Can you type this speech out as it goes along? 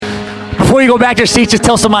Before you go back to your seats, just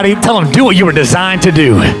tell them, do what you were designed to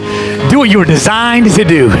do. Do what you were designed to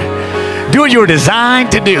do. Do what you were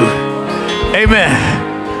designed to do.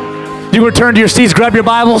 Amen. You return to your seats, grab your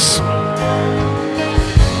Bibles.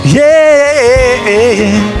 Yeah,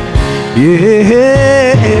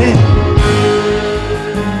 yeah.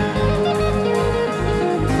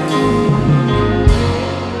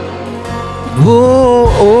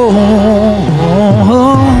 Oh, oh,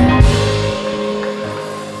 oh.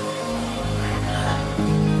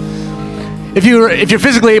 If you're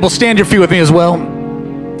physically able, stand your feet with me as well.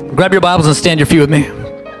 Grab your Bibles and stand your feet with me.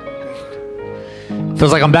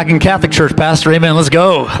 Feels like I'm back in Catholic church, Pastor. Amen. Let's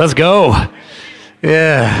go. Let's go.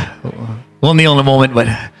 Yeah. We'll kneel in a moment, but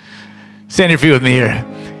stand your feet with me here.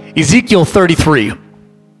 Ezekiel 33.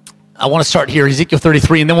 I want to start here, Ezekiel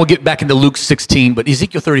 33, and then we'll get back into Luke 16. But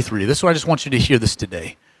Ezekiel 33, this is what I just want you to hear this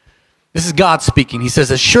today. This is God speaking. He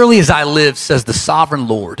says, as surely as I live, says the sovereign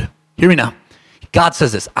Lord. Hear me now. God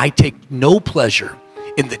says this, I take no pleasure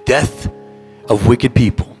in the death of wicked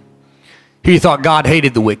people. Here you thought God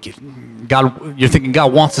hated the wicked. You're thinking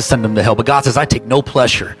God wants to send them to hell, but God says, I take no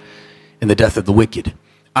pleasure in the death of the wicked.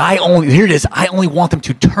 I only want them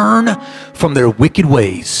to turn from their wicked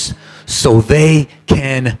ways so they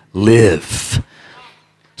can live.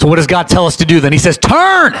 So what does God tell us to do then? He says,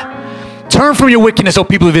 turn from your wickedness, O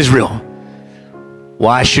people of Israel.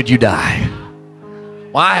 Why should you die?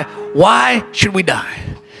 Why should we die?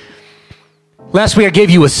 Last week I gave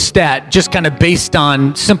you a stat just kind of based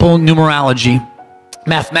on simple numerology,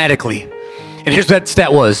 mathematically. And here's what that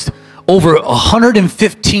stat was. Over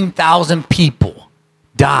 115,000 people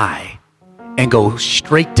die and go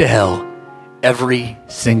straight to hell every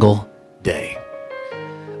single day.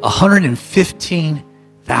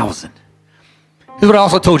 115,000. Here's what I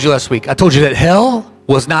also told you last week. I told you that hell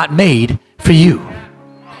was not made for you.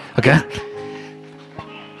 Okay?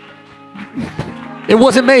 It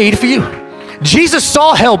wasn't made for you. Jesus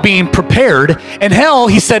saw hell being prepared, and hell,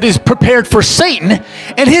 he said, is prepared for Satan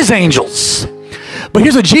and his angels. But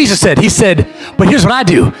here's what Jesus said. He said, but here's what I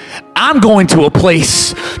do. I'm going to a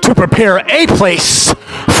place to prepare a place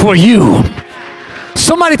for you.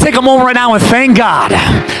 Somebody take a moment right now and thank God.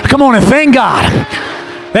 Come on and thank God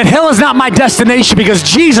that hell is not my destination because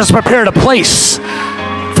Jesus prepared a place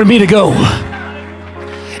for me to go.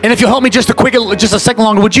 And if you'll help me just a second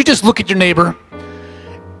longer, would you just look at your neighbor,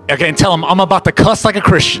 okay, and tell them, I'm about to cuss like a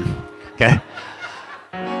Christian, okay?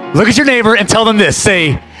 Look at your neighbor and tell them this.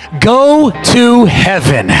 Say, go to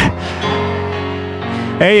heaven.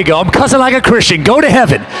 There you go. I'm cussing like a Christian. Go to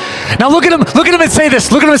heaven. Now look at him and say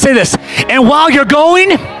this. Look at him and say this. And while you're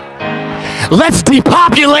going, let's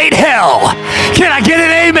depopulate hell. Can I get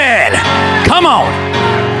an amen? Come on.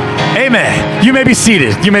 Amen. You may be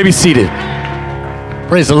seated. You may be seated.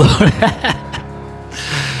 Praise the Lord.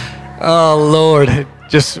 Oh, Lord.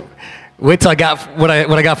 Just wait till I got what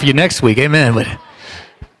I got for you next week. Amen.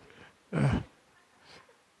 But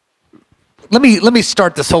let me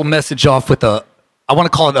start this whole message off with I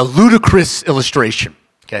want to call it a ludicrous illustration.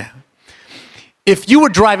 Okay. If you were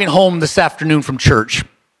driving home this afternoon from church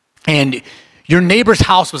and your neighbor's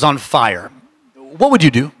house was on fire, what would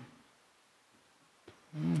you do?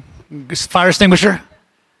 Fire extinguisher?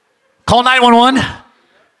 Call 911?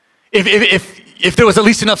 If there was at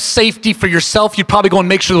least enough safety for yourself, you'd probably go and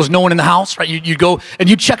make sure there was no one in the house, right? You'd go and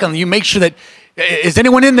you check on them. You make sure that, is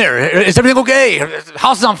anyone in there? Is everything okay? The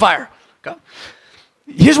house is on fire. Okay.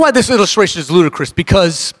 Here's why this illustration is ludicrous,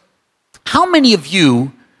 because how many of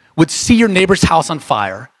you would see your neighbor's house on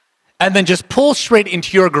fire and then just pull straight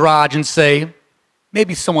into your garage and say,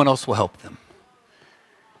 maybe someone else will help them.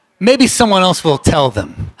 Maybe someone else will tell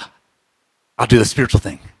them. I'll do the spiritual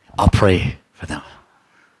thing. I'll pray for them.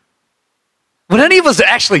 Would any of us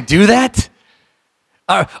actually do that?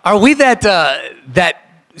 Are we that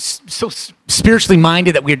so spiritually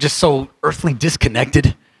minded that we're just so earthly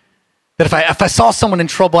disconnected? That if I saw someone in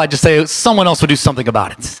trouble, I'd just say, someone else will do something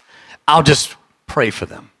about it. I'll just pray for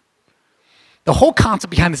them. The whole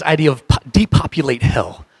concept behind this idea of depopulate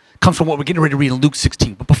hell comes from what we're getting ready to read in Luke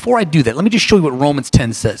 16. But before I do that, let me just show you what Romans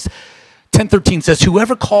 10 says. 10:13 says,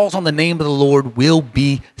 whoever calls on the name of the Lord will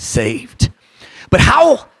be saved. But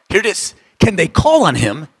how, here it is, can they call on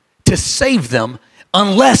him to save them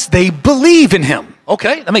unless they believe in him?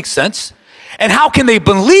 Okay, that makes sense. And how can they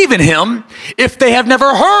believe in him if they have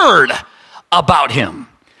never heard about him?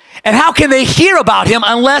 And how can they hear about him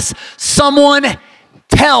unless someone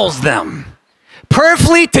tells them?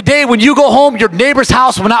 Prayerfully, today when you go home, your neighbor's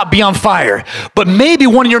house will not be on fire. But maybe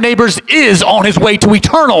one of your neighbors is on his way to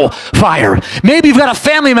eternal fire. Maybe you've got a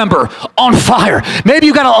family member on fire. Maybe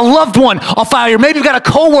you've got a loved one on fire. Maybe you've got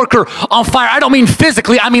a coworker on fire. I don't mean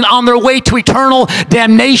physically. I mean on their way to eternal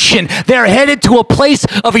damnation. They're headed to a place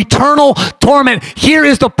of eternal torment. Here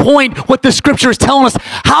is the point, what the scripture is telling us.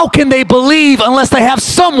 How can they believe unless they have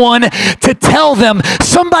someone to tell them?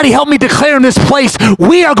 Somebody help me declare in this place,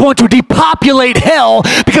 we are going to depopulate hell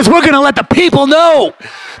because we're going to let the people know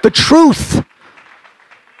the truth.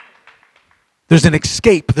 There's an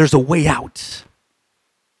escape. There's a way out.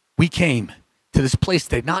 We came to this place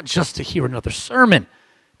today not just to hear another sermon,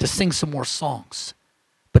 to sing some more songs,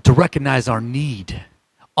 but to recognize our need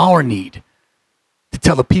to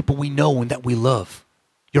tell the people we know and that we love,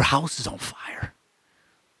 your house is on fire.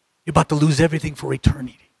 You're about to lose everything for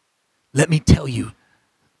eternity. Let me tell you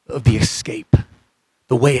of the escape,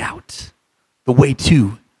 the way out, the way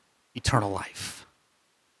to eternal life.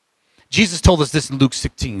 Jesus told us this in Luke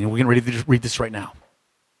 16, and we're going to read this right now.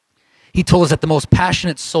 He told us that the most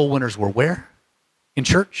passionate soul winners were where? In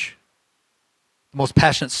church. The most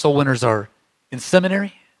passionate soul winners are in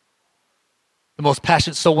seminary. The most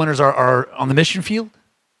passionate soul winners are on the mission field.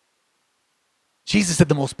 Jesus said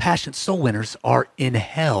the most passionate soul winners are in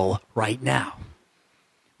hell right now.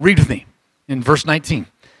 Read with me in verse 19.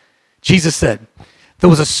 Jesus said, there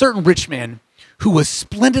was a certain rich man who was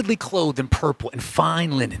splendidly clothed in purple and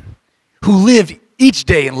fine linen, who lived each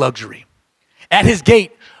day in luxury. At his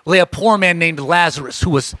gate lay a poor man named Lazarus, who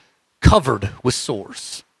was covered with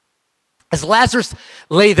sores. As Lazarus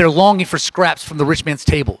lay there longing for scraps from the rich man's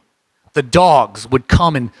table, the dogs would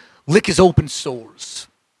come and lick his open sores.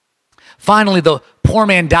 Finally, the poor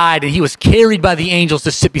man died, and he was carried by the angels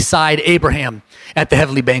to sit beside Abraham at the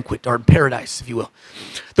heavenly banquet, or in paradise, if you will.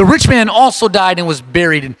 The rich man also died and was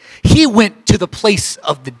buried, and he went to the place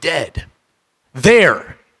of the dead.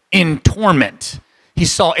 There, in torment, he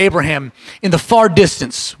saw Abraham in the far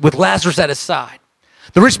distance with Lazarus at his side.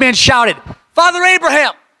 The rich man shouted, Father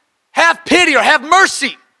Abraham, have pity or have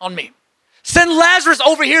mercy on me. Send Lazarus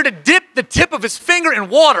over here to dip the tip of his finger in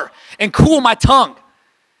water and cool my tongue,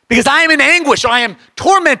 because I am in anguish, or I am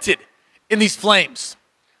tormented in these flames.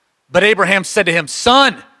 But Abraham said to him,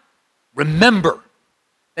 Son, remember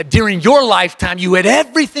that during your lifetime you had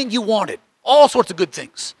everything you wanted, all sorts of good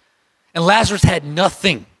things. And Lazarus had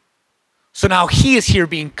nothing. So now he is here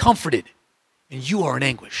being comforted, and you are in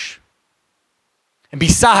anguish. And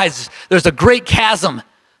besides, there's a great chasm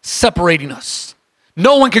separating us.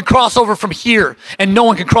 No one can cross over from here, and no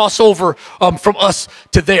one can cross over from us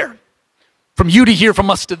to there. From you to here, from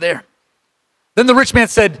us to there. Then the rich man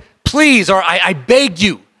said, please, or I beg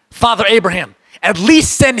you, Father Abraham, at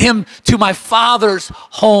least send him to my father's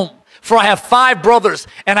home. For I have 5 brothers,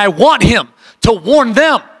 and I want him to warn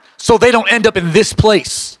them so they don't end up in this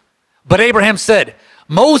place. But Abraham said,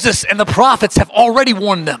 Moses and the prophets have already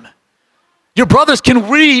warned them. Your brothers can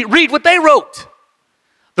read what they wrote.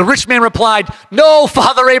 The rich man replied, no,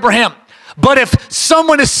 Father Abraham, but if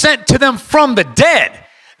someone is sent to them from the dead,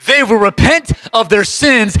 they will repent of their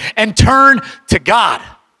sins and turn to God.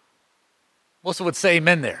 Most would say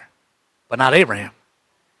amen there, but not Abraham.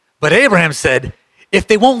 But Abraham said, if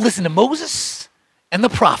they won't listen to Moses and the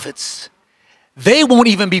prophets, they won't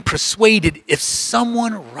even be persuaded if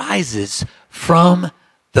someone rises from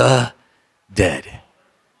the dead.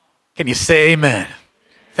 Can you say amen?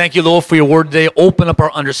 Thank you, Lord, for your word today. Open up our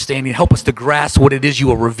understanding. Help us to grasp what it is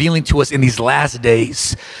you are revealing to us in these last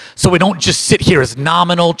days. So we don't just sit here as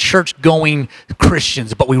nominal church-going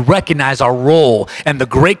Christians, but we recognize our role and the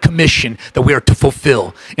great commission that we are to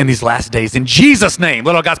fulfill in these last days. In Jesus' name,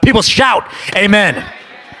 let all God's people shout, amen.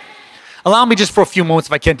 Allow me just for a few moments,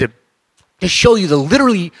 if I can, to show you the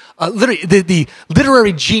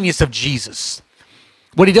literary genius of Jesus.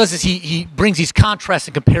 What he does is he brings these contrasts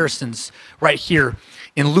and comparisons right here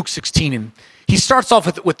in Luke 16. And he starts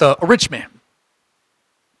off with a rich man,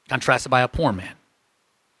 contrasted by a poor man.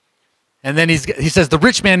 And then he says the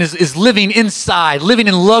rich man is living inside, living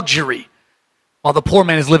in luxury, while the poor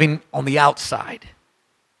man is living on the outside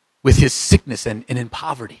with his sickness and in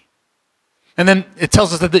poverty. And then it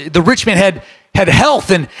tells us that the rich man had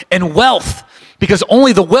health and wealth, because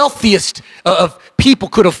only the wealthiest of people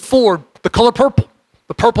could afford the color purple.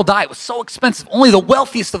 The purple dye was so expensive. Only the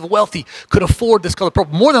wealthiest of the wealthy could afford this color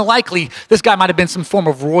purple. More than likely, this guy might have been some form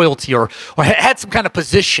of royalty or had some kind of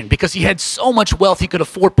position, because he had so much wealth he could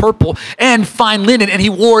afford purple and fine linen, and he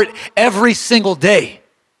wore it every single day.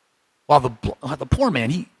 While the poor man,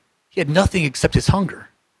 he had nothing except his hunger.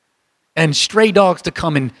 And stray dogs to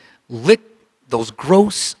come and lick those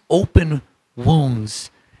gross open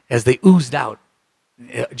wounds as they oozed out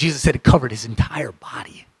Jesus said it covered his entire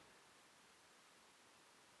body.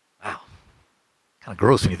 Wow. Kind of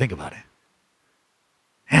gross when you think about it.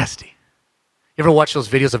 Nasty. You ever watch those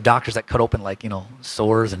videos of doctors that cut open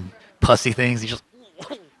sores and pussy things? He just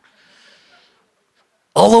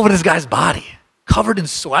all over this guy's body, covered in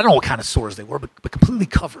sores. I don't know what kind of sores they were, but completely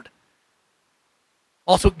covered.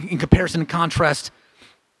 Also, in comparison and contrast,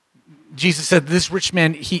 Jesus said this rich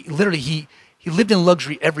man, he lived in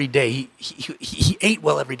luxury every day. He ate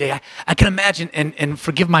well every day. I can imagine, and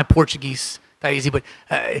forgive my Portuguese, that easy, but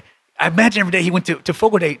I imagine every day he went to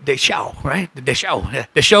Fogo de Chão, right? De Chão,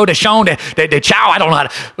 I don't know how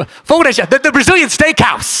to. Fogo de Chão, the Brazilian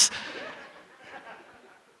steakhouse.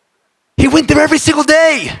 He went there every single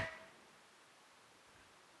day.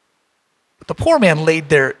 But the poor man laid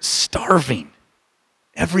there starving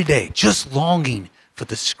every day, just longing for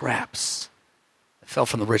the scraps that fell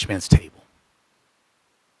from the rich man's table.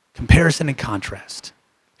 Comparison and contrast.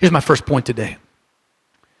 Here's my first point today.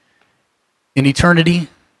 In eternity,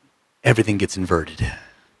 everything gets inverted.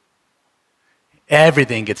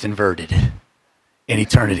 Everything gets inverted in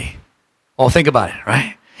eternity. Oh, think about it,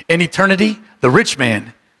 right? In eternity, the rich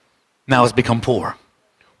man now has become poor.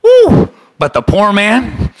 Woo! But the poor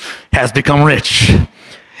man has become rich.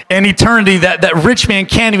 In eternity, that rich man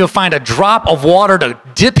can't even find a drop of water to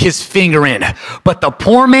dip his finger in. But the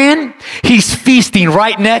poor man, he's feasting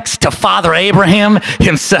right next to Father Abraham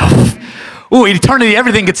himself. Ooh, in eternity,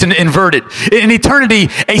 everything gets inverted. In eternity,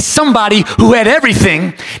 a somebody who had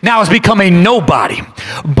everything now has become a nobody.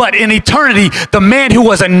 But in eternity, the man who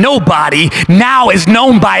was a nobody now is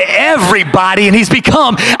known by everybody, and he's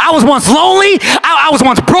become, I was once lonely, I was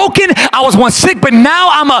once broken, I was once sick, but now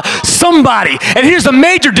I'm a somebody. And here's the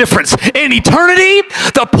major difference. In eternity,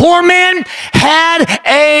 the poor man had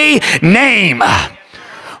a name.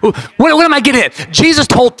 What am I getting at? Jesus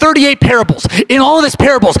told 38 parables. In all of his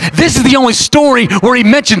parables, this is the only story where he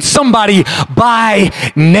mentions somebody by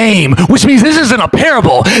name, which means this isn't a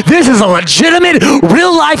parable. This is a legitimate,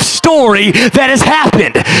 real-life story that has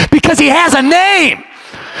happened because he has a name.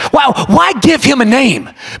 Wow, why give him a name?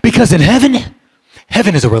 Because in heaven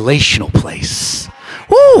is a relational place.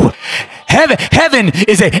 Woo! Heaven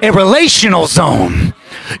is a relational zone.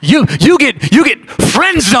 You get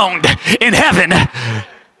friend zoned in heaven.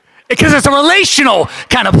 Because it's a relational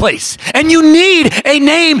kind of place. And you need a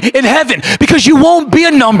name in heaven because you won't be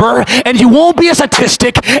a number and you won't be a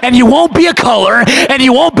statistic and you won't be a color and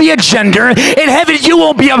you won't be a gender. In heaven, you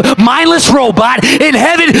won't be a mindless robot. In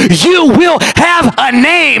heaven, you will have a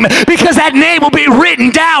name because that name will be written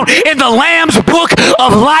down in the Lamb's book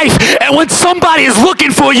of life. And when somebody is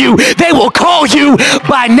looking for you, they will call you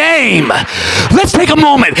by name. Let's take a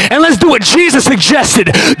moment and let's do what Jesus suggested.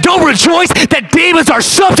 Don't rejoice that demons are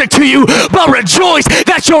subject to you, but rejoice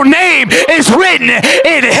that your name is written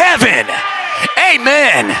in heaven.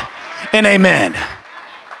 Amen and amen.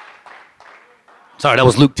 Sorry, that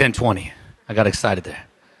was Luke 10:20. I got excited there.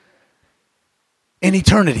 In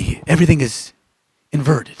eternity, everything is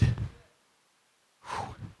inverted.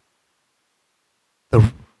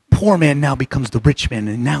 The poor man now becomes the rich man,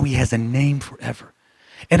 and now he has a name forever.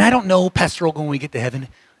 And I don't know, Pastor Ogle, when we get to heaven,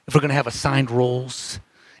 if we're going to have assigned roles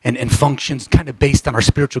and functions kind of based on our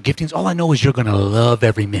spiritual giftings. All I know is you're going to love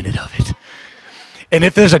every minute of it. And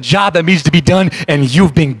if there's a job that needs to be done and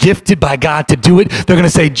you've been gifted by God to do it, they're going to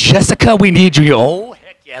say, Jessica, we need you. Oh,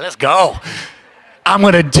 heck yeah, let's go. I'm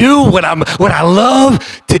going to do what I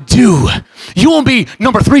love to do. You won't be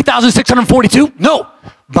number 3,642. No,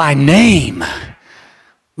 by name,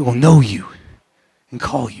 we will know you and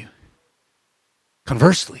call you.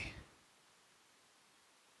 Conversely,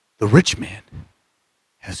 the rich man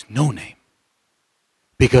has no name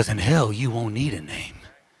because in hell you won't need a name.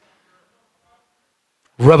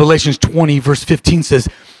 Revelations 20 verse 15 says,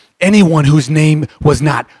 anyone whose name was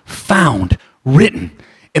not found written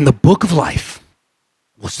in the book of life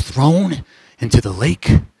was thrown into the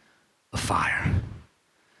lake of fire.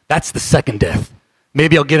 That's the second death.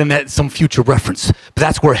 Maybe I'll get in that some future reference, but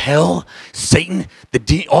that's where hell, Satan,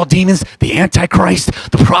 all demons, the Antichrist,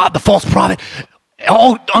 the false prophet,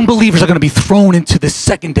 all unbelievers are going to be thrown into this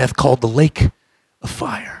second death called the lake of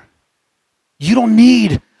fire. You don't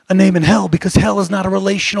need a name in hell because hell is not a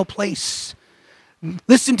relational place.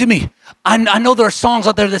 Listen to me. I know there are songs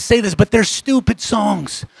out there that say this, but they're stupid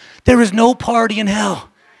songs. There is no party in hell.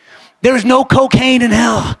 There is no cocaine in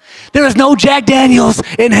hell. There is no Jack Daniels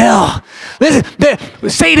in hell. Listen,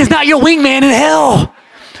 Satan is not your wingman in hell.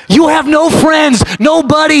 You have no friends, no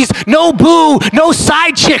buddies, no boo, no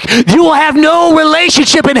side chick. You will have no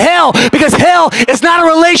relationship in hell because hell is not a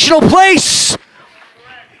relational place.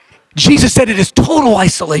 Jesus said it is total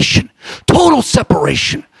isolation, total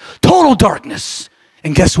separation, total darkness.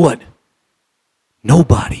 And guess what?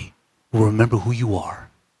 Nobody will remember who you are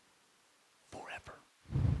forever.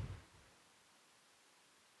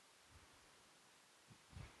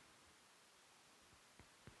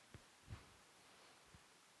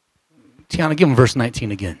 Tiana, give him verse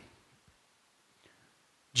 19 again.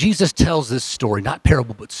 Jesus tells this story, not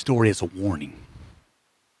parable, but story as a warning.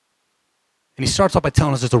 And he starts off by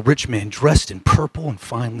telling us there's a rich man dressed in purple and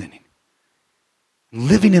fine linen,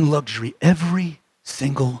 living in luxury every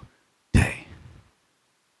single day.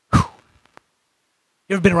 Whew.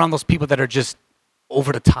 You ever been around those people that are just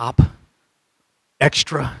over the top,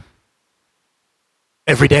 extra,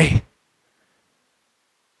 every day?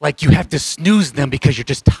 Like you have to snooze them because you're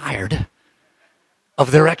just tired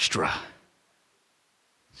of their extra.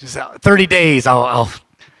 Just 30 days, I'll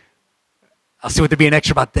see what they're being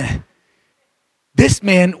extra about then. This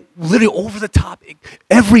man, literally over the top,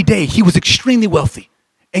 every day, he was extremely wealthy.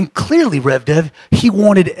 And clearly, Rev Dev, he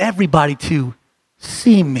wanted everybody to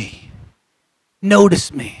see me,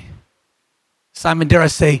 notice me. Simon, dare I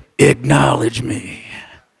say, acknowledge me.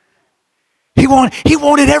 He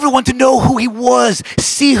wanted everyone to know who he was,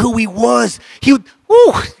 see who he was. He would,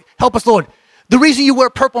 help us, Lord. The reason you wear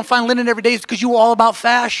purple and fine linen every day is because you were all about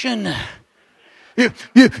fashion.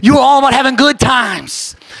 You were all about having good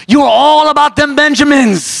times. You were all about them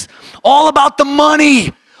Benjamins, all about the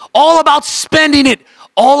money, all about spending it,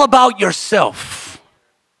 all about yourself.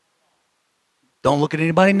 Don't look at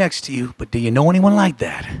anybody next to you, but do you know anyone like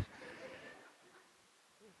that? I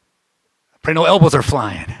pray no elbows are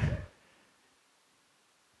flying.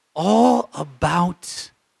 All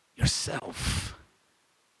about yourself.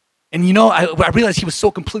 And you know, I realized he was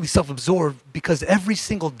so completely self-absorbed because every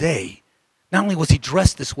single day, not only was he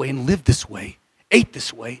dressed this way and lived this way, ate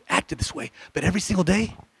this way, acted this way, but every single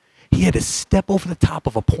day, he had to step over the top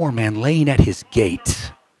of a poor man laying at his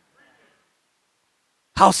gate.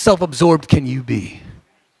 How self-absorbed can you be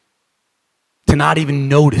to not even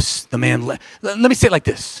notice the man? Let me say it like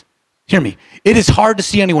this. Hear me. It is hard to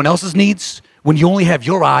see anyone else's needs when you only have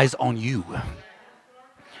your eyes on you.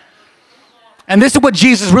 And this is what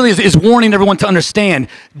Jesus really is warning everyone to understand.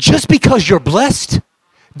 Just because you're blessed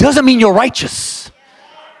doesn't mean you're righteous.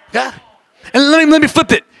 Yeah? And let me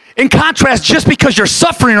flip it. In contrast, just because you're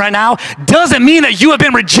suffering right now doesn't mean that you have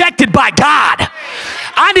been rejected by God.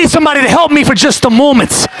 I need somebody to help me for just a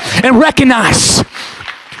moment and recognize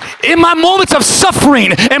in my moments of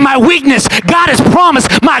suffering and my weakness, God has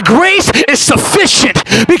promised my grace is sufficient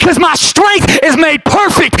because my strength is made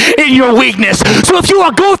perfect in your weakness. So if you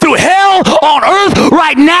are going through hell on earth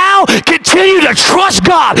right now, continue to trust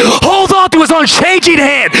God. Hold on to his unchanging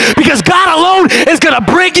hand because God alone is going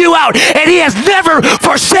to bring you out. And he has never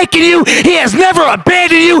forsaken you. He has never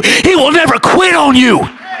abandoned you. He will never quit on you.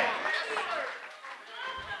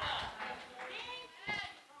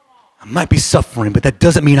 I might be suffering, but that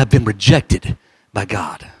doesn't mean I've been rejected by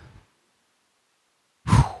God.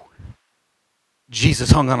 Whew. Jesus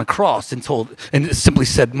hung on a cross and simply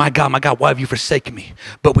said, my God, why have you forsaken me?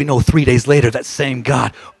 But we know 3 days later, that same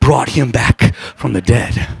God brought him back from the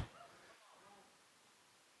dead.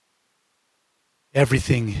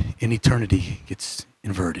 Everything in eternity gets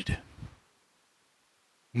inverted,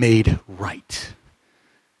 made right.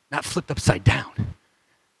 Not flipped upside down,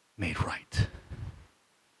 made right.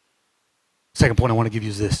 Second point I want to give you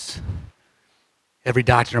is this. Every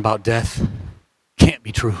doctrine about death can't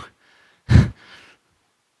be true.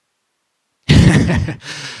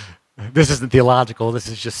 This isn't theological. This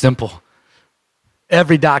is just simple.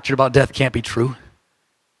 Every doctrine about death can't be true.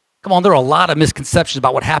 Come on, there are a lot of misconceptions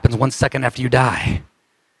about what happens 1 second after you die.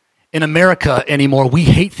 In America anymore, we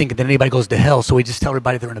hate thinking that anybody goes to hell, so we just tell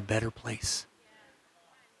everybody they're in a better place.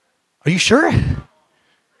 Are you sure?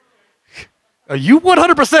 Are you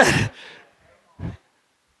 100%?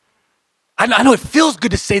 I know it feels good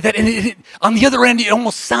to say that, and on the other end, it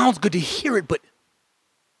almost sounds good to hear it, but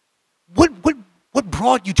what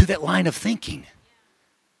brought you to that line of thinking?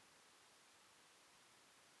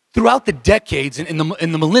 Throughout the decades in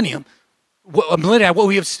the millennium, what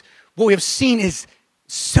we have seen is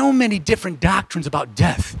so many different doctrines about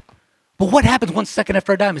death. But what happens 1 second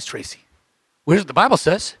after I die, Miss Tracy? Where's the Bible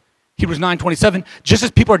says? Hebrews 9:27, just as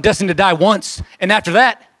people are destined to die once, and after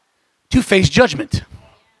that, to face judgment.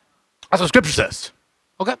 That's what Scripture says.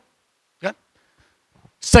 Okay?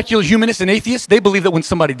 Secular humanists and atheists, they believe that when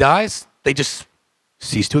somebody dies, they just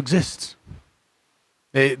cease to exist.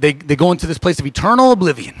 They go into this place of eternal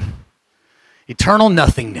oblivion, eternal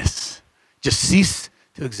nothingness, just cease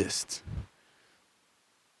to exist.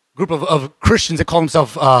 group of Christians that call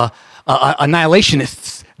themselves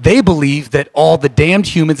annihilationists. They believe that all the damned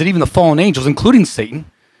humans and even the fallen angels, including Satan,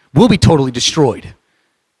 will be totally destroyed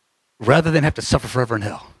rather than have to suffer forever in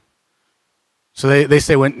hell. So they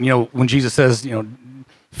say when Jesus says,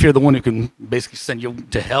 fear the one who can basically send you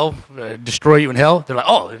to hell, destroy you in hell, they're like,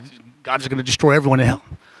 oh, God's going to destroy everyone in hell.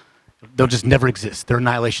 They'll just never exist. They're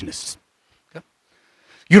annihilationists. Okay?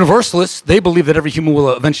 Universalists, they believe that every human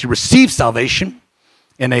will eventually receive salvation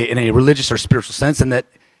in a religious or spiritual sense, and that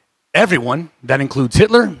everyone, that includes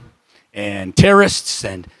Hitler and terrorists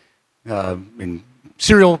and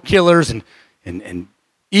serial killers and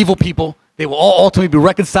evil people, they will all ultimately be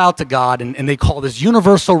reconciled to God, and they call this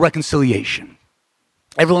universal reconciliation.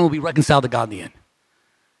 Everyone will be reconciled to God in the end.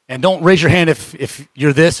 And don't raise your hand if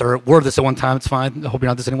you're this or were this at one time. It's fine. I hope you're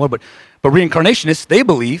not this anymore. But reincarnationists, they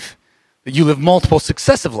believe that you live multiple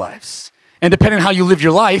successive lives. And depending on how you live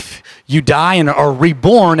your life, you die and are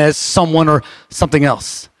reborn as someone or something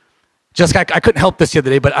else. Jessica, I couldn't help this the other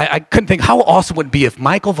day, but I couldn't think how awesome would it be if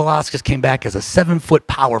Michael Velasquez came back as a 7-foot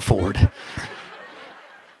power forward.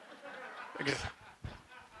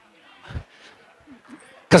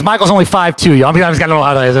 Because Michael's only 5'2", y'all.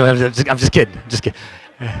 I'm just kidding. I'm just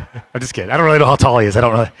kidding. I don't really know how tall he is. I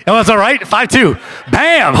don't really. Oh, that's all right. 5'2".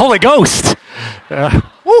 Bam! Holy Ghost.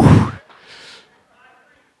 Woo.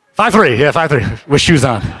 5'3". Yeah, 5'3". With shoes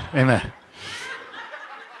on. Amen.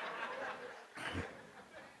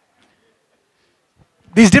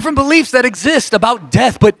 These different beliefs that exist about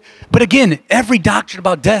death, but again, every doctrine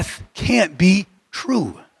about death can't be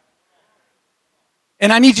true.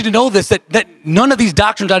 And I need you to know this, that none of these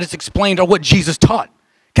doctrines I just explained are what Jesus taught.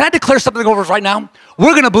 Can I declare something over us right now?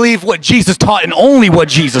 We're going to believe what Jesus taught and only what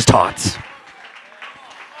Jesus taught.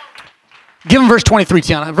 Give him verse 23,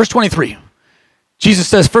 Tiana. Verse 23. Jesus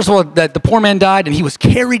says, first of all, that the poor man died and he was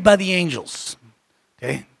carried by the angels.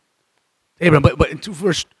 Okay? Abraham, but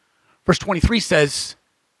verse 23 says,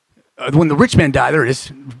 when the rich man died, there it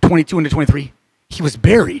is, 22 into 23, he was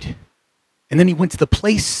buried. And then he went to the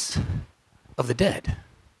place of the dead.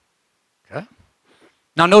 Okay?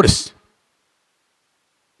 Now notice,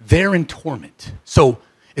 they're in torment. So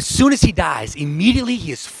as soon as he dies, immediately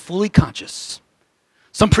he is fully conscious.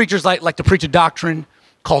 Some preachers like to preach a doctrine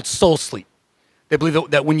called soul sleep. They believe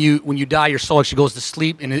that when you die, your soul actually goes to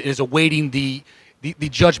sleep and it is awaiting the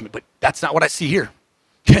judgment. But that's not what I see here.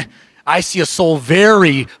 I see a soul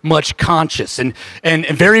very much conscious and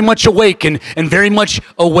very much awake and very much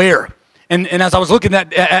aware. And as I was looking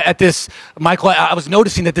at this, Michael, I was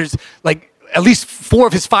noticing that there's like at least 4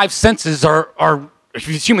 of his 5 senses are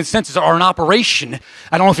his human senses are in operation.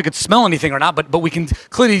 I don't know if he could smell anything or not, but we can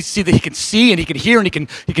clearly see that he can see and he can hear and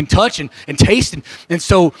he can touch and taste. And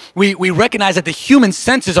so we recognize that the human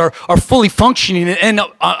senses are fully functioning. And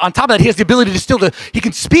on top of that, he has the ability he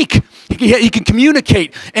can speak. He can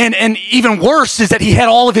communicate. And even worse is that he had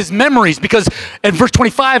all of his memories, because in verse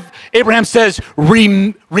 25, Abraham says,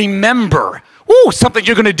 remember. Ooh, something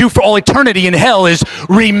you're going to do for all eternity in hell is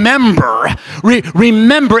remember.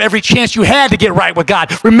 Remember every chance you had to get right with God.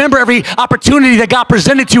 Remember every opportunity that God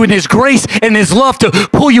presented to you in his grace and his love to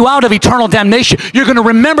pull you out of eternal damnation. You're going to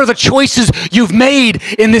remember the choices you've made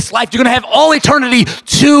in this life. You're going to have all eternity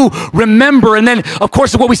to remember. And then, of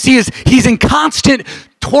course, what we see is he's in constant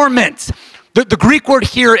torment. The Greek word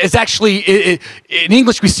here is actually, in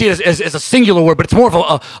English we see it as a singular word, but it's more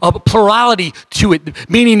of a plurality to it,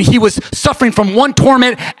 meaning he was suffering from one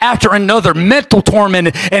torment after another, mental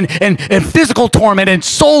torment and physical torment and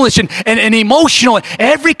soulish and emotional,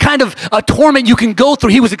 every kind of torment you can go through.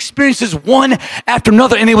 He was experiencing one after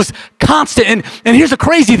another, and it was constant. And here's the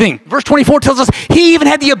crazy thing. Verse 24 tells us he even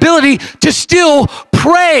had the ability to still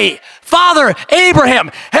pray. Father,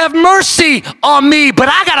 Abraham, have mercy on me. But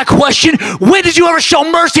I got a question. When did you ever show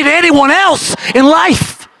mercy to anyone else in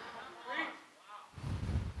life?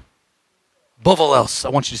 Above all else, I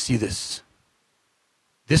want you to see this.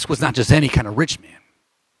 This was not just any kind of rich man.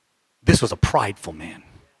 This was a prideful man.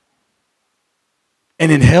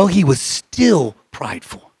 And in hell, he was still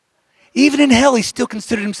prideful. Even in hell, he still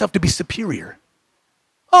considered himself to be superior.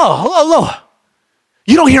 Oh, hello.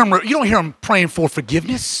 You don't hear him praying for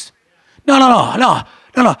forgiveness. No.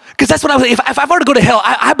 Because that's what if I were to go to hell,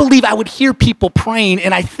 I believe I would hear people praying,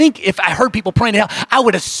 and I think if I heard people praying in hell, I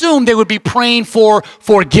would assume they would be praying for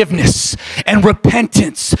forgiveness and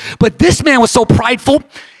repentance. But this man was so prideful,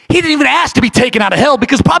 he didn't even ask to be taken out of hell,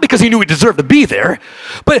 probably because he knew he deserved to be there.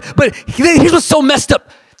 But here's what's so messed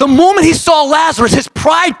up. The moment he saw Lazarus, his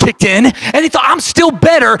pride kicked in, and he thought, I'm still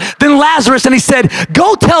better than Lazarus, and he said,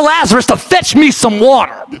 go tell Lazarus to fetch me some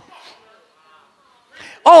water.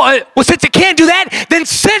 well, since it can't do that, then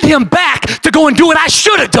send him back to go and do what I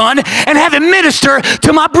should have done and have him minister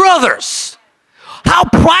to my brothers. How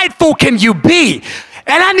prideful can you be?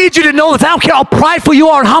 And I need you to know that I don't care how prideful you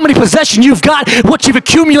are and how many possessions you've got, what you've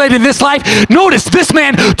accumulated in this life. Notice this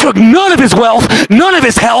man took none of his wealth, none of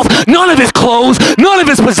his health, none of his clothes, none of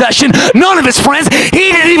his possession, none of his friends.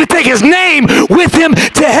 He didn't even take his name with him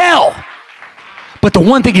to hell. But the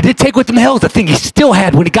one thing he did take with him to hell is the thing he still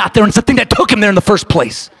had when he got there, and it's the thing that took him there in the first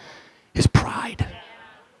place. His pride.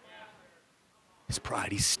 His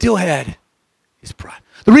pride. He still had his pride.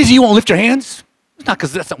 The reason you won't lift your hands, it's not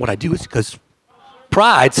because that's not what I do, it's because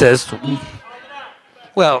pride says,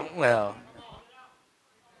 well.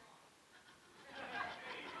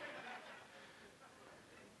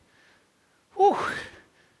 Whew.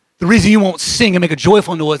 The reason you won't sing and make a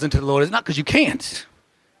joyful noise unto the Lord is not because you can't.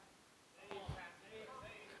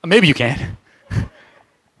 Or maybe you can. But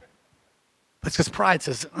it's because pride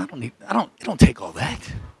says, it don't take all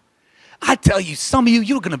that. I tell you, some of you,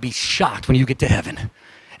 you're going to be shocked when you get to heaven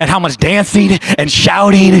at how much dancing and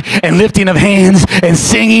shouting and lifting of hands and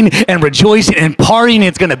singing and rejoicing and partying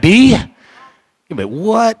it's going to be. You'll be,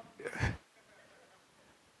 what?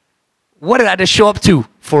 What did I just show up to?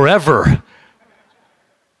 Forever.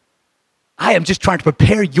 I am just trying to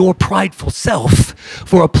prepare your prideful self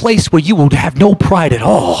for a place where you will have no pride at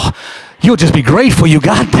all. You'll just be grateful you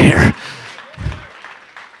got there.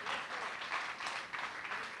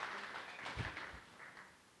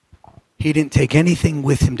 He didn't take anything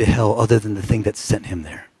with him to hell other than the thing that sent him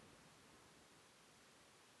there.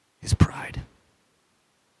 His pride.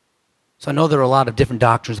 So I know there are a lot of different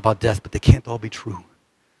doctrines about death, but they can't all be true.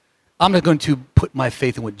 I'm not going to put my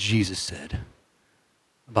faith in what Jesus said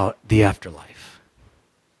about the afterlife.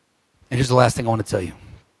 And here's the last thing I want to tell you.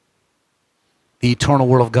 The eternal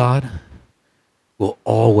word of God will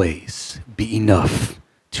always be enough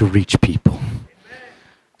to reach people.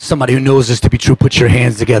 Somebody who knows this to be true, put your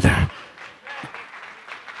hands together.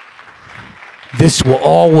 This will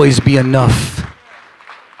always be enough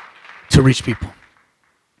to reach people.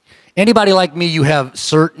 Anybody like me, you have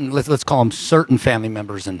certain, let's call them certain family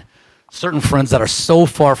members and certain friends that are so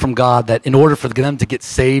far from God that in order for them to get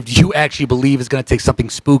saved, you actually believe it's going to take something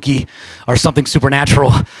spooky or something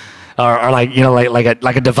supernatural or like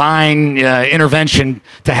a divine intervention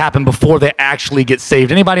to happen before they actually get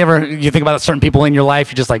saved. Anybody ever, you think about certain people in your life,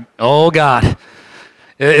 you're just like, oh God,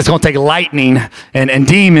 it's going to take lightning and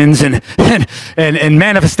demons and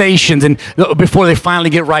manifestations and before they finally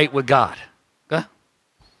get right with God.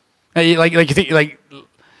 Okay? Like you think like.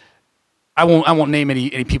 I won't name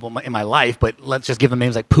any people in my life, but let's just give them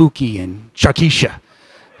names like Pookie and Sharkeisha.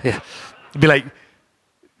 Yeah. It'd be like,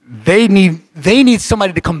 they need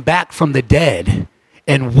somebody to come back from the dead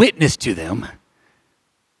and witness to them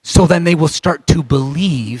so then they will start to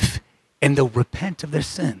believe and they'll repent of their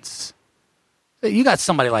sins. You got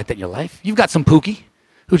somebody like that in your life. You've got some Pookie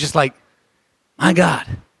who's just like, my God,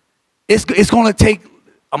 it's going to take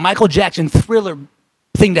a Michael Jackson Thriller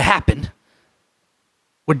thing to happen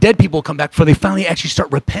where dead people come back before they finally actually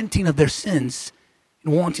start repenting of their sins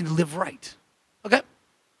and wanting to live right. Okay?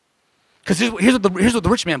 Because here's what the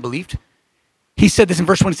rich man believed. He said this in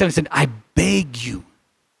verse 27. He said, I beg you,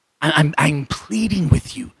 I'm pleading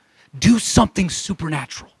with you, do something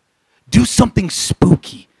supernatural. Do something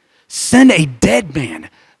spooky. Send a dead man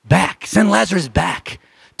back. Send Lazarus back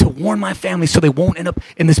to warn my family so they won't end up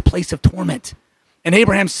in this place of torment. And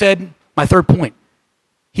Abraham said, my third point,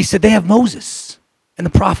 he said, they have Moses and the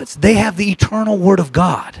prophets. They have the eternal word of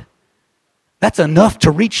God. That's enough to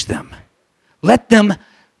reach them. Let them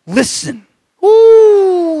listen.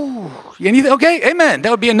 Ooh. Okay, amen. That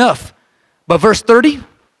would be enough. But verse 30,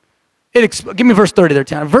 give me verse 30 there,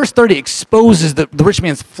 Tana. Verse 30 exposes the rich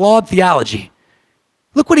man's flawed theology.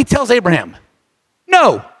 Look what he tells Abraham.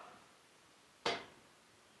 No.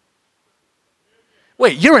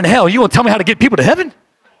 Wait, you're in hell. You won't tell me how to get people to heaven?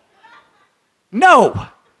 No.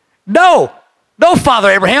 No, Father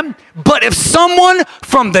Abraham, but if someone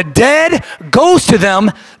from the dead goes to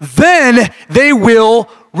them, then they will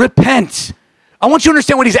repent. I want you to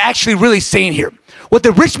understand what he's actually really saying here. What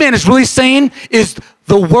the rich man is really saying is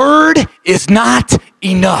the word is not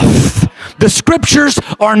enough. The scriptures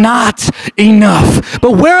are not enough.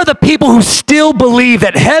 But where are the people who still believe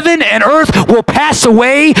that heaven and earth will pass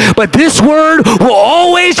away, but this word will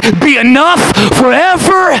always be enough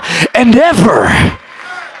forever and ever?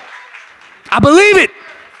 I believe it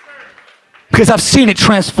because I've seen it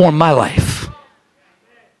transform my life.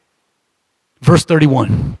 Verse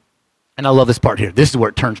 31, and I love this part here. This is where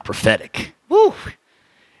it turns prophetic. Woo.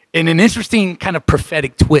 In an interesting kind of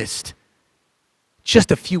prophetic twist,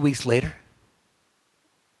 just a few weeks later,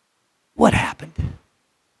 what happened?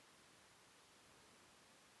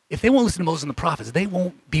 If they won't listen to Moses and the prophets, they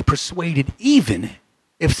won't be persuaded even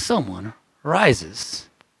if someone rises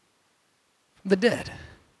from the dead.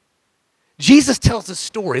 Jesus tells this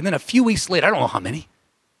story, and then a few weeks later, I don't know how many,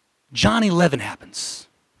 John 11 happens.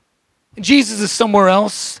 And Jesus is somewhere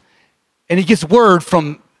else, and he gets word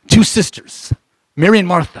from two sisters, Mary and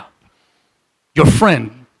Martha. Your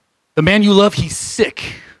friend, the man you love, he's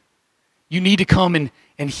sick. You need to come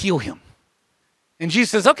and heal him. And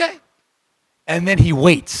Jesus says, okay. And then he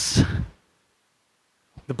waits.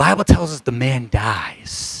 The Bible tells us the man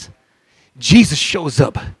dies. Jesus shows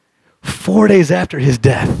up 4 days after his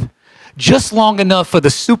death, just long enough for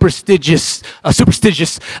the superstitious,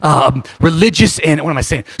 religious, and what am I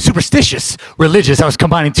saying? Superstitious, religious. I was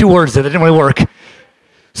combining two words that didn't really work.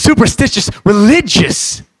 Superstitious,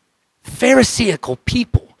 religious, Pharisaical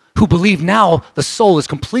people who believe now the soul is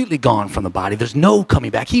completely gone from the body. There's no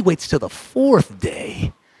coming back. He waits till the fourth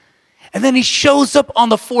day. And then he shows up on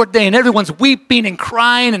the fourth day, and everyone's weeping and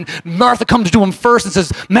crying, and Martha comes to him first and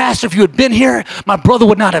says, Master, if you had been here, my brother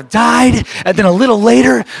would not have died. And then a little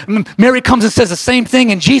later, Mary comes and says the same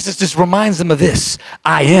thing, and Jesus just reminds them of this.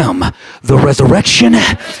 I am the resurrection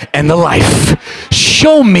and the life.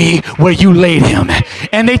 Show me where you laid him.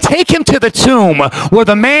 And they take him to the tomb where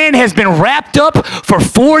the man has been wrapped up for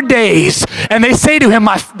 4 days. And they say to him,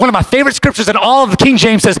 one of my favorite scriptures in all of the King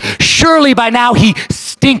James says, surely by now he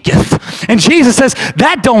stinketh. And Jesus says,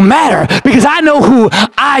 that don't matter because I know who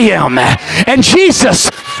I am. And Jesus,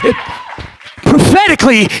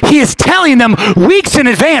 prophetically, he is telling them weeks in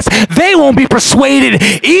advance, they won't be persuaded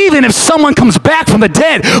even if someone comes back from the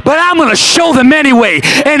dead, but I'm going to show them anyway.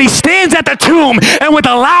 And he stands at the tomb, and with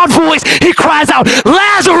a loud voice, he cries out,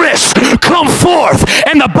 Lazarus, come forth.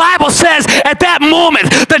 And the Bible says at that moment,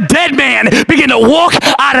 the dead man began to walk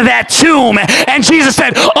out of that tomb. And Jesus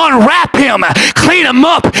said, unwrap him, clean him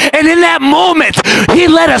up. And in that moment, he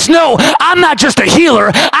let us know, I'm not just a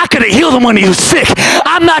healer. I could have healed him when he was sick.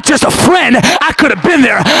 I'm not just a friend. I could have been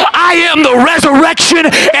there. I am the resurrection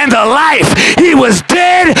and the life. He was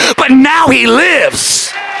dead, but now he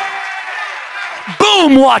lives.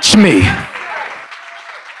 Boom, watch me.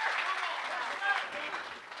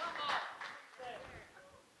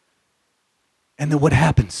 And then what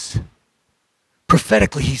happens?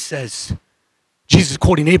 Prophetically, he says, Jesus is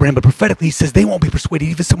quoting Abraham, but prophetically he says, they won't be persuaded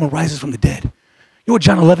even if someone rises from the dead. You know what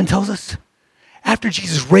John 11 tells us? After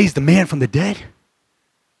Jesus raised the man from the dead,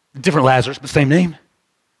 different Lazarus, but same name.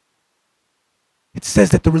 It says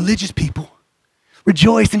that the religious people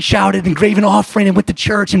rejoiced and shouted and gave an offering and went to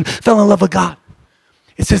church and fell in love with God.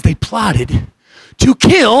 It says they plotted to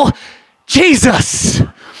kill Jesus.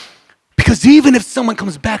 Because even if someone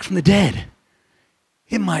comes back from the dead,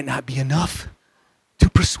 it might not be enough to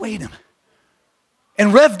persuade him.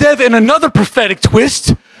 And Rev Dev, in another prophetic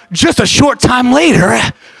twist, just a short time later,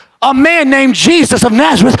 a man named Jesus of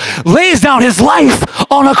Nazareth lays down his life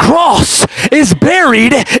on a cross, is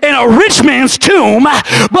buried in a rich man's tomb,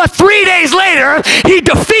 but 3 days later, he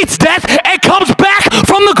defeats death and comes back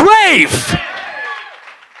from the grave.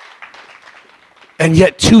 And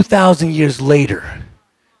yet 2,000 years later,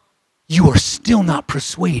 you are still not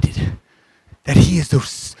persuaded that he is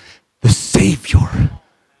the Savior,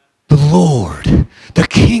 the Lord, the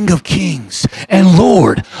King of Kings and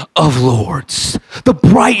Lord of Lords, the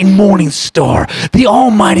bright and morning star, the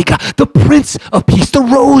Almighty God, the Prince of Peace, the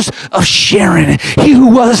Rose of Sharon, he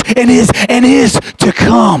who was and is to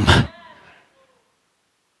come.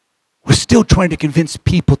 We're still trying to convince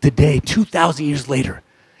people today, 2,000 years later,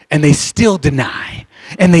 and they still deny,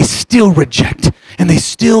 and they still reject, and they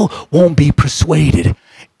still won't be persuaded,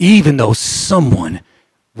 even though someone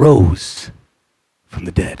rose from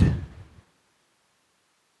the dead.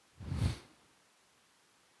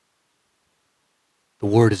 The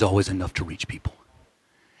word is always enough to reach people.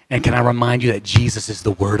 And can I remind you that Jesus is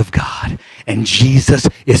the Word of God, and Jesus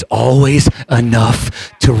is always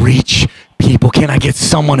enough to reach people. Can I get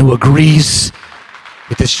someone who agrees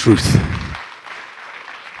with this truth?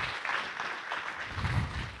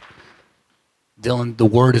 Dylan, the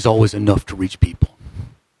Word is always enough to reach people.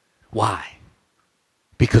 Why?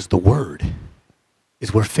 Because the Word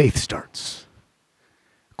is where faith starts.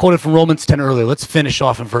 Quoted from Romans 10 earlier. Let's finish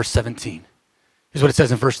off in verse 17. Here's what it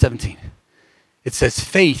says in verse 17. It says,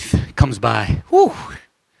 faith comes by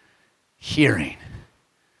hearing.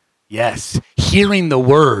 Yes, hearing the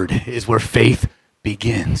word is where faith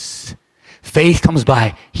begins. Faith comes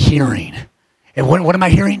by hearing. And what am I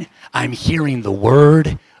hearing? I'm hearing the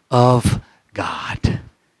word of God.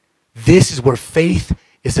 This is where faith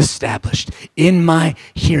is established, in my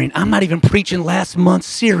hearing. I'm not even preaching last month's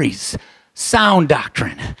series. sound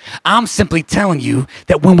doctrine. I'm simply telling you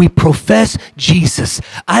that when we profess Jesus,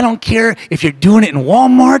 I don't care if you're doing it in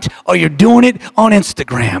Walmart or you're doing it on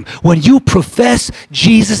Instagram. When you profess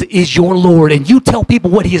Jesus is your Lord and you tell people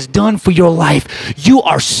what he has done for your life, you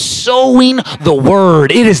are sowing the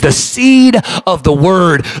word. It is the seed of the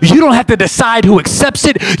word. You don't have to decide who accepts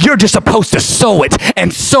it. You're just supposed to sow it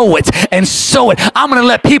and sow it and sow it. I'm going to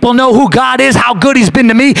let people know who God is, how good he's been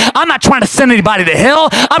to me. I'm not trying to send anybody to hell.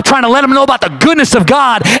 I'm trying to let them know about the goodness of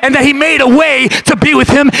God and that he made a way to be with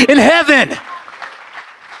him in heaven.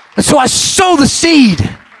 And so I sow the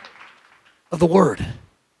seed of the word.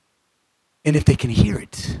 And if they can hear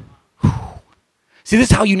it, whew. See,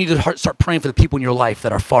 this is how you need to start praying for the people in your life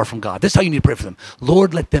that are far from God. This is how you need to pray for them.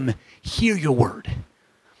 Lord, let them hear your word.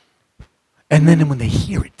 And then when they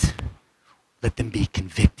hear it, let them be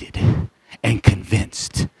convicted and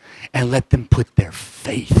convinced. And let them put their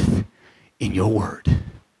faith in your word.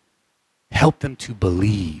 Help them to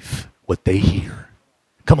believe what they hear.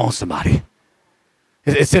 Come on, somebody.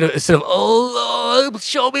 Instead of, oh, Lord,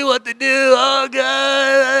 show me what to do. Oh,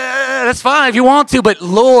 God. That's fine if you want to, but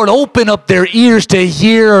Lord, open up their ears to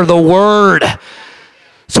hear the word.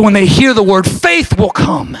 So when they hear the word, faith will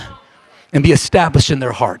come and be established in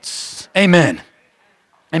their hearts. Amen.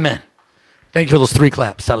 Amen. Thank you for those 3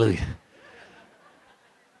 claps. Hallelujah.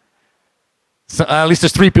 So, at least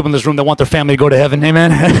there's 3 people in this room that want their family to go to heaven.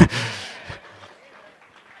 Amen.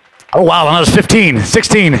 Oh, wow. That was 15,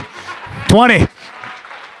 16, 20,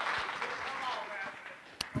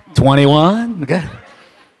 21. Okay.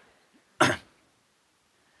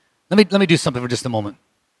 Let me do something for just a moment.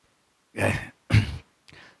 Okay.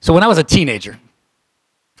 So when I was a teenager,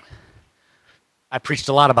 I preached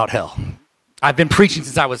a lot about hell. I've been preaching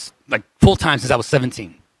since I was, full-time since I was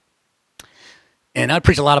 17. And I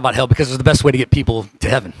preached a lot about hell because it was the best way to get people to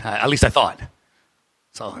heaven. At least I thought.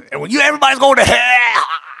 So, everybody's going to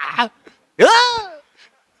hell. Ah!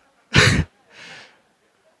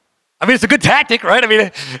 I mean, it's a good tactic, right? I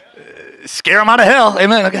mean, scare them out of hell.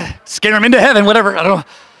 Amen. Okay. Scare them into heaven, whatever. I don't know.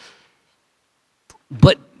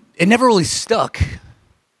 But it never really stuck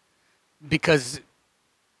because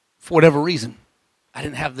for whatever reason, I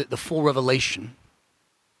didn't have the full revelation.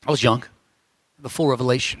 I was young. The full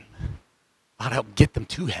revelation. How to help get them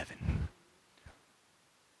to heaven.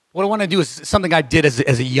 What I want to do is something I did as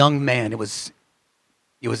a young man. It was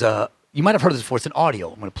you might have heard of this before. It's an audio.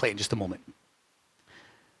 I'm going to play it in just a moment.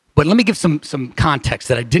 But let me give some context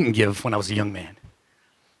that I didn't give when I was a young man.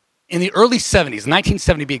 In the early 70s,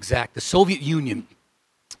 1970 to be exact, the Soviet Union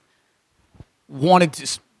wanted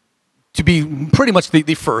to be pretty much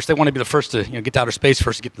the first. They wanted to be the first to get to outer space,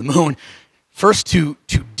 first to get to the moon, first to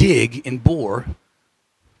dig and bore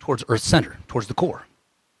towards Earth's center, towards the core.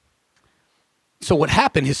 So what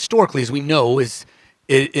happened historically, as we know, is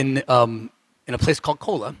in a place called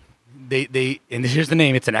Kola, they and here's the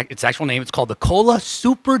name. Its actual name. It's called the Kola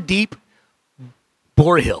Super Deep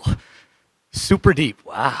Borehill. Super deep.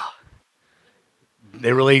 Wow.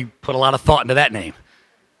 They really put a lot of thought into that name.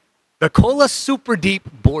 The Kola Super Deep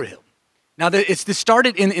Borehill. Now, this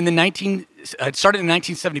started in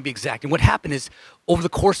 1970 to be exact. And what happened is, over the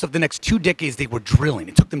course of the next 2 decades, they were drilling.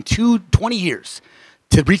 It took them 20 years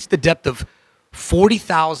to reach the depth of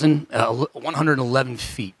 40,111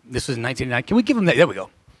 feet. This was in 1989. Can we give them that? There we go.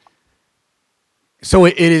 So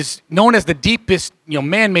it is known as the deepest,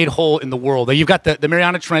 man-made hole in the world. You've got the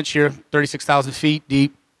Mariana Trench here, 36,000 feet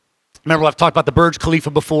deep. Remember, I've talked about the Burj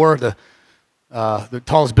Khalifa before, the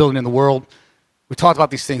tallest building in the world. We talked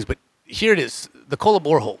about these things, but here it is, the Kola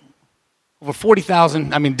borehole, over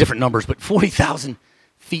 40,000, different numbers, but 40,000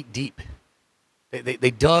 feet deep.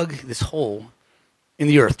 They dug this hole in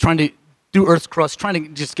the earth, trying to do Earth's crust, trying to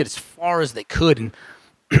just get as far as they could. And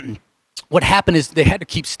what happened is they had to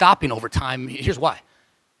keep stopping over time. Here's why.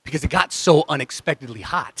 Because it got so unexpectedly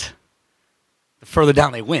hot. The further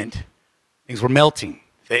down they went, things were melting.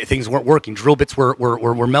 Things weren't working. Drill bits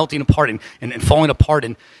were melting apart and falling apart.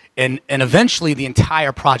 And eventually the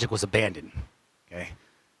entire project was abandoned. Okay?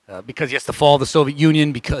 Because, yes, the fall of the Soviet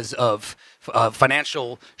Union, because of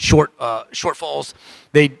financial shortfalls,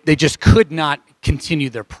 they just could not continue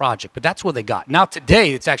their project. But that's what they got. Now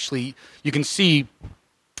today, it's actually, you can see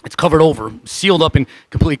it's covered over, sealed up and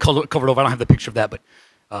completely covered over. I don't have the picture of that, but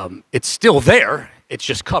it's still there. It's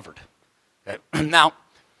just covered. Okay? Now,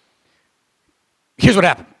 here's what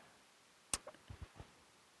happened.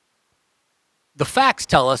 The facts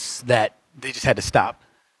tell us that they just had to stop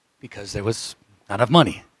because there was not enough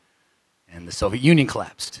money and the Soviet Union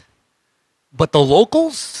collapsed. But the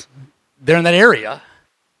locals, they're in that area,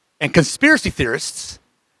 and conspiracy theorists,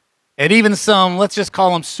 and even some, let's just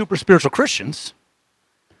call them super spiritual Christians,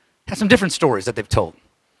 have some different stories that they've told.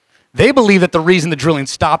 They believe that the reason the drilling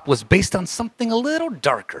stopped was based on something a little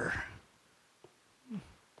darker.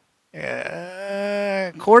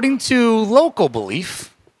 According to local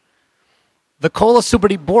belief, the Kola Super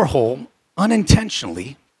Deep borehole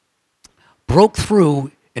unintentionally broke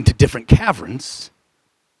through into different caverns,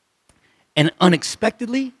 and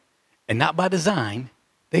unexpectedly, and not by design,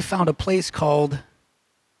 they found a place called,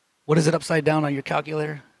 what is it upside down on your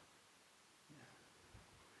calculator?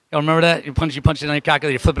 Y'all remember that? You punch it on your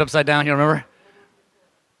calculator, you flip it upside down, you remember?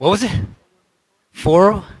 What was it?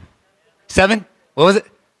 407? What was it?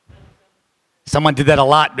 Someone did that a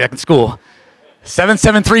lot back in school.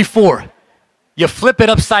 7734. You flip it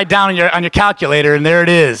upside down on your calculator, and there it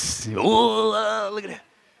is. Ooh, look at it.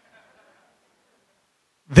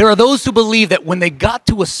 There are those who believe that when they got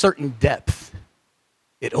to a certain depth,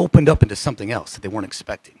 it opened up into something else that they weren't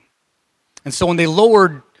expecting. And so when they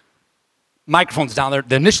lowered microphones down there,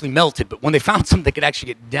 they initially melted, but when they found something that could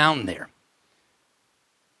actually get down there,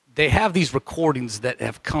 they have these recordings that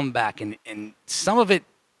have come back, and some of it,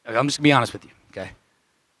 I'm just going to be honest with you, okay?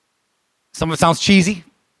 Some of it sounds cheesy.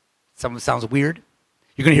 Some of it sounds weird.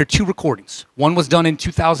 You're going to hear two recordings. One was done in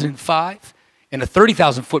 2005 in a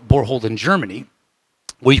 30,000-foot borehole in Germany,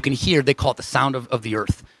 where you can hear, they call it the sound of the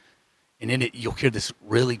earth. And in it, you'll hear this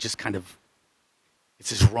really just kind of, it's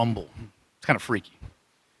this rumble. It's kind of freaky.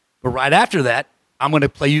 But right after that, I'm going to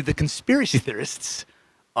play you the conspiracy theorists'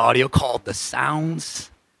 audio called The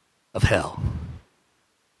Sounds of Hell.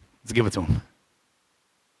 Let's give it to them.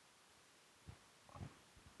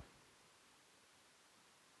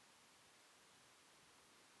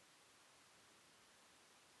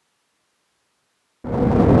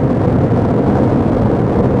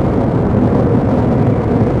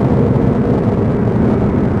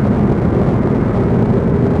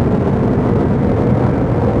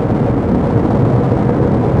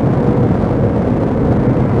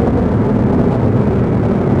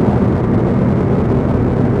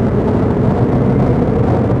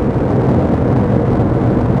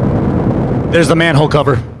 There's the manhole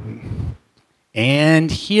cover.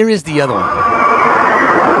 And here is the other one.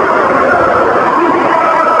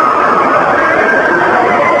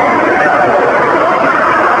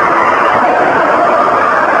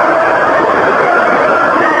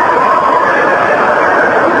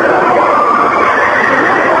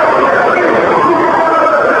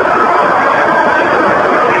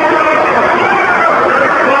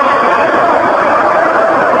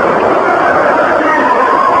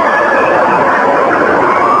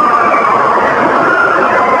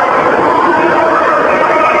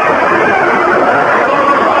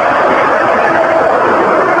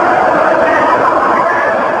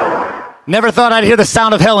 Never thought I'd hear the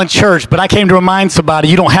sound of hell in church, but I came to remind somebody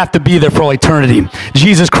you don't have to be there for all eternity.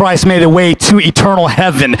 Jesus Christ made a way to eternal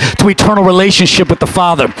heaven, to eternal relationship with the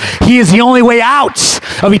Father. He is the only way out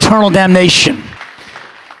of eternal damnation.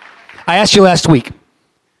 I asked you last week,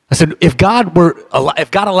 I said, if God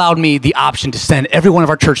allowed me the option to send every one of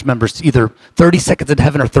our church members to either 30 seconds of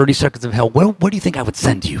heaven or 30 seconds of hell, where do you think I would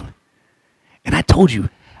send you? And I told you,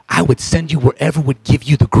 I would send you wherever would give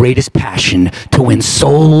you the greatest passion to win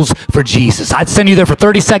souls for Jesus. I'd send you there for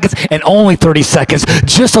 30 seconds and only 30 seconds,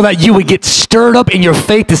 just so that you would get stirred up in your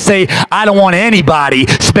faith to say, I don't want anybody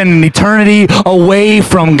spending eternity away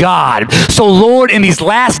from God. So Lord, in these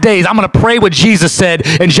last days, I'm going to pray what Jesus said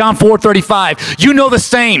in John 4:35. You know the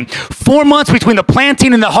same. 4 months between the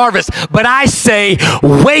planting and the harvest, but I say,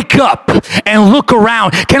 wake up and look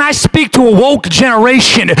around. Can I speak to a woke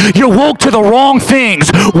generation? You're woke to the wrong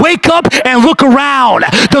things. Wake up and look around.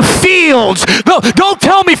 The fields, don't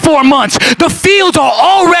tell me 4 months. The fields are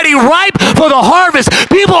already ripe for the harvest.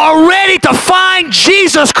 People are ready to find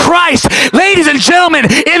Jesus Christ. Ladies and gentlemen,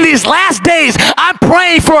 in these last days, I'm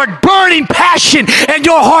praying for a burning passion in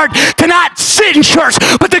your heart to not sit in church,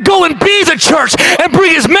 but to go and be the church and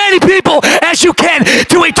bring as many people as you can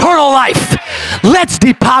to eternal life. Let's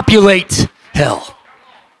depopulate hell.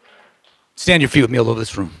 Stand your feet with me all over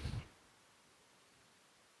this room.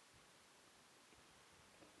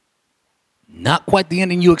 Not quite the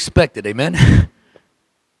ending you expected, amen?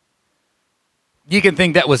 You can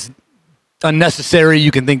think that was unnecessary.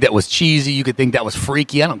 You can think that was cheesy. You can think that was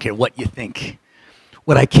freaky. I don't care what you think.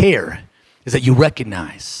 What I care is that you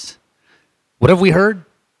recognize whatever we heard,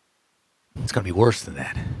 it's going to be worse than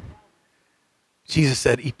that. Jesus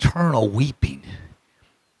said eternal weeping,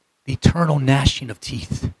 eternal gnashing of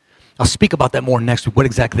teeth. I'll speak about that more next week, what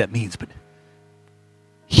exactly that means. But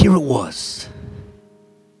here it was.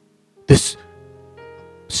 This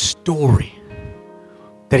story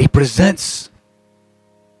that he presents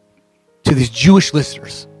to these Jewish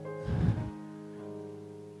listeners.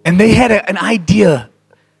 And they had an idea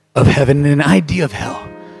of heaven and an idea of hell.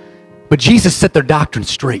 But Jesus set their doctrine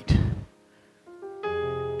straight.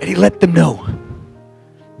 And he let them know,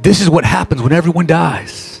 this is what happens when everyone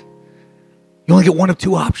dies. You only get one of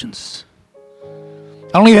two options.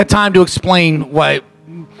 I don't even have time to explain why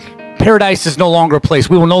paradise is no longer a place.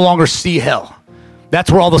 We will no longer see hell. That's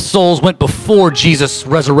where all the souls went before Jesus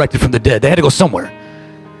resurrected from the dead. They had to go somewhere.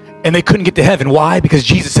 And they couldn't get to heaven. Why? Because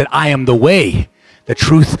Jesus said, I am the way, the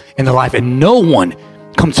truth, and the life. And no one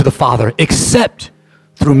comes to the Father except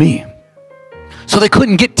through me. So they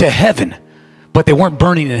couldn't get to heaven, but they weren't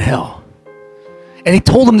burning in hell. And he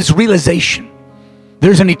told them this realization.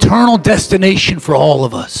 There's an eternal destination for all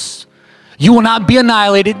of us. You will not be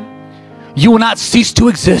annihilated. You will not cease to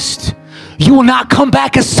exist. You will not come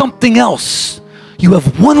back as something else. You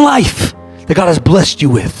have one life that God has blessed you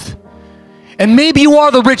with. And maybe you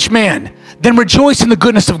are the rich man. Then rejoice in the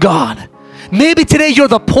goodness of God. Maybe today you're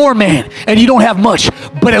the poor man and you don't have much,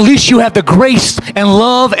 but at least you have the grace and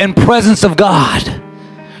love and presence of God.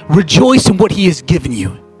 Rejoice in what he has given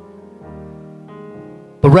you.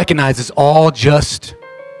 But recognize it's all just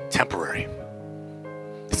temporary.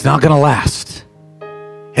 It's not going to last.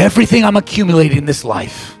 Everything I'm accumulating in this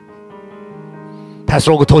life,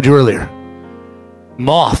 Pastor Olga told you earlier,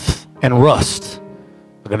 moth and rust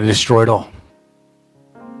are going to destroy it all.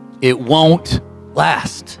 It won't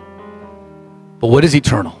last. But what is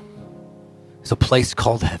eternal? It's a place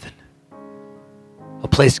called heaven. A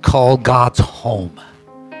place called God's home.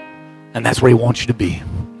 And that's where he wants you to be.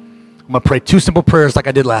 I'm going to pray two simple prayers like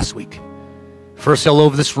I did last week. First, all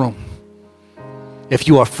over this room. If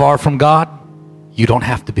you are far from God, you don't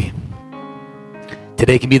have to be.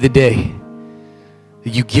 Today can be the day that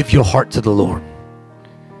you give your heart to the Lord.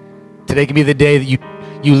 Today can be the day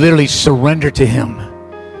that you literally surrender to him.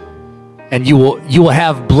 And you will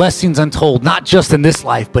have blessings untold, not just in this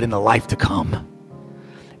life, but in the life to come.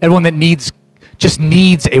 Everyone that just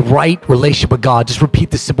needs a right relationship with God, just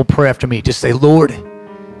repeat this simple prayer after me. Just say, Lord,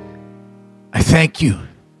 I thank you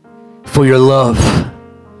for your love.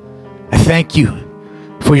 I thank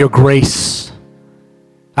you for your grace.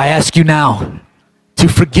 I ask you now to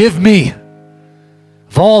forgive me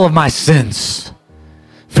of all of my sins.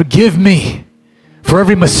 Forgive me for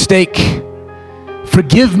every mistake.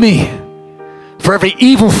 Forgive me for every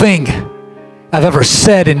evil thing I've ever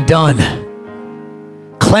said and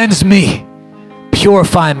done. Cleanse me,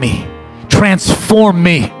 purify me, transform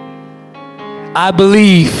me. I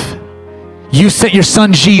believe you sent your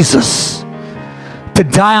son Jesus to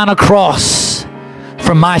die on a cross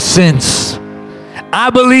for my sins. I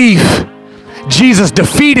believe Jesus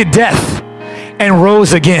defeated death and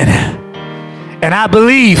rose again. And I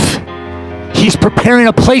believe he's preparing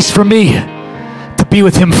a place for me to be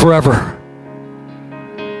with him forever.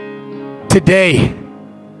 Today,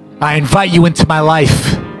 I invite you into my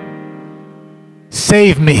life.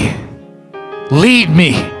 Save me, lead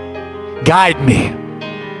me, guide me.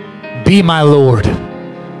 Be my Lord.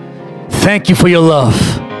 Thank you for your love.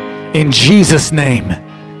 In Jesus' name,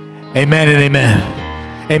 amen and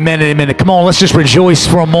amen. Amen and amen. Come on, let's just rejoice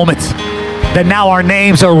for a moment that now our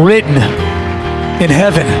names are written in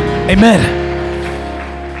heaven. Amen.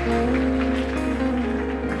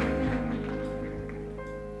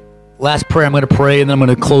 Last prayer I'm going to pray, and then I'm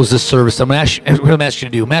going to close this service. I'm going to ask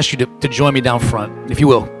you to join me down front, if you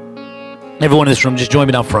will. Everyone in this room, just join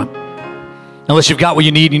me down front. Unless you've got what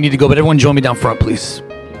you need to go, but everyone join me down front, please.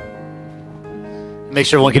 Make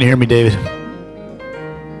sure everyone can hear me, David.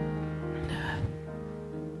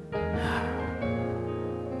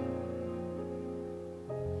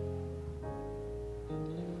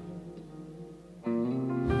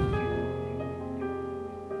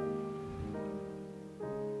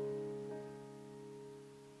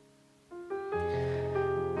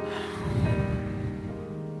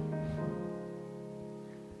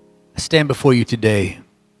 Stand before you today,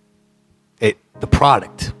 the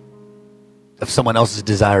product of someone else's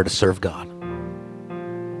desire to serve God.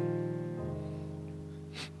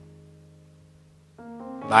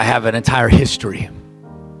 I have an entire history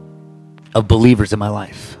of believers in my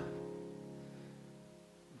life,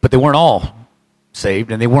 but they weren't all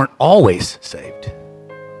saved, and they weren't always saved.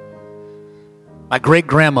 My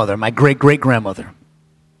great-grandmother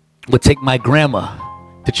would take my grandma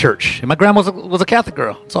to church. And my grandma was a Catholic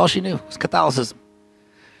girl. That's all she knew. It was Catholicism.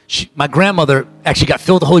 My grandmother actually got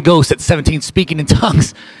filled with the Holy Ghost at 17, speaking in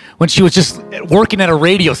tongues, when she was just working at a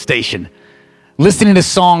radio station, listening to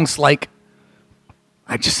songs like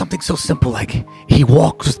just something so simple like, he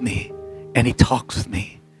walks with me, and he talks with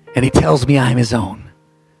me, and he tells me I am his own.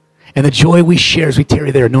 And the joy we share as we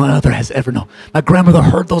tarry there, no other has ever known. My grandmother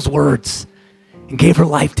heard those words, and gave her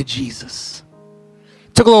life to Jesus.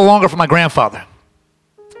 It took a little longer for my grandfather.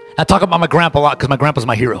 I talk about my grandpa a lot because my grandpa's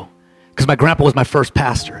my hero. Because my grandpa was my first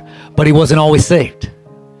pastor, but he wasn't always saved.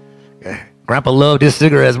 Grandpa loved his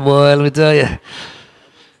cigarettes, boy, let me tell you.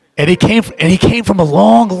 And he came from a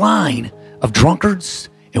long line of drunkards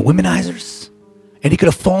and womanizers. And he could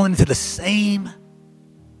have fallen into the same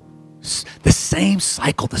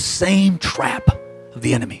cycle, the same trap of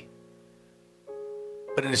the enemy.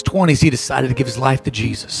 But in his 20s, he decided to give his life to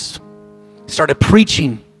Jesus. He started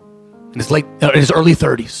preaching in his early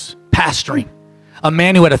 30s, pastoring. A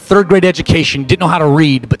man who had a third grade education, didn't know how to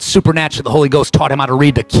read, but supernaturally the Holy Ghost taught him how to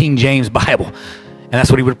read the King James Bible. And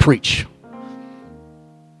that's what he would preach.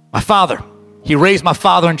 My father, he raised my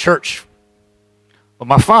father in church. But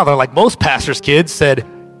my father, like most pastors' kids, said,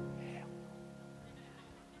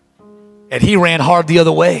 and he ran hard the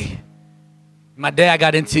other way. My dad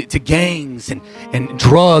got into gangs and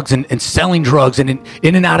drugs and selling drugs and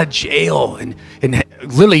in and out of jail and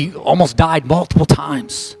literally almost died multiple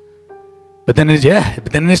times. But then in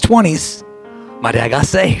his 20s, my dad got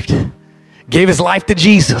saved. Gave his life to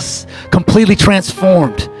Jesus. Completely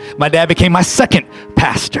transformed. My dad became my second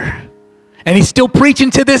pastor. And he's still preaching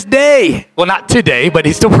to this day. Well, not today, but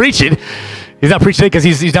he's still preaching. He's not preaching today because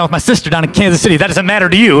he's down with my sister down in Kansas City. That doesn't matter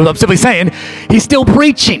to you. I'm simply saying he's still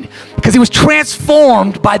preaching because he was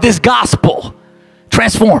transformed by this gospel.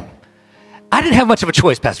 Transformed. I didn't have much of a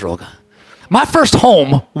choice, Pastor Olga. My first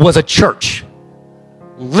home was a church.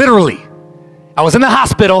 Literally. I was in the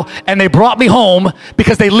hospital and they brought me home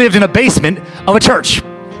because they lived in a basement of a church.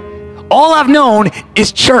 All I've known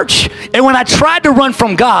is church. And when I tried to run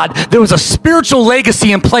from God, there was a spiritual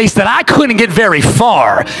legacy in place that I couldn't get very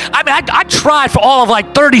far. I tried for all of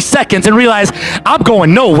like 30 seconds and realized I'm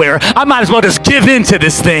going nowhere. I might as well just give in to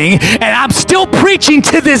this thing. And I'm still preaching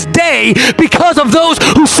to this day because of those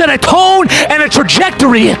who set a tone and a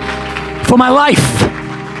trajectory for my life.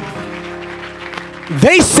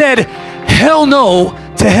 They said, hell no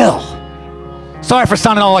to hell. Sorry for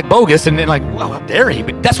sounding all like bogus and like, well, how dare he?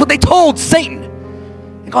 But that's what they told Satan.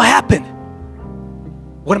 Ain't gonna happen.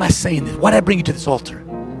 What am I saying then? Why did I bring you to this altar?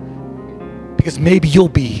 Because maybe you'll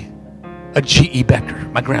be a G.E. Becker,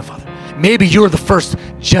 my grandfather. Maybe you're the first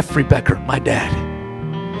Jeffrey Becker, my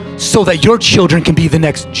dad. So that your children can be the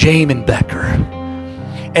next Jamin Becker.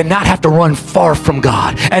 And not have to run far from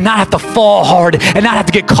God, and not have to fall hard, and not have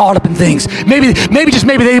to get caught up in things. Maybe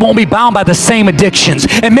they won't be bound by the same addictions,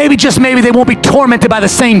 and maybe they won't be tormented by the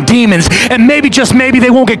same demons, and maybe they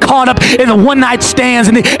won't get caught up in the one-night stands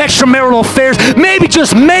and the extramarital affairs. Maybe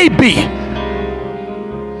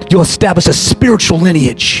you'll establish a spiritual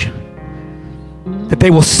lineage that they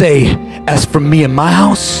will say, as for me and my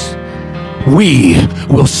house, we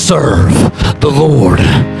will serve the Lord.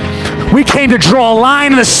 We came to draw a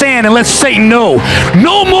line in the sand and let Satan know,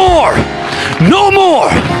 no more, no more.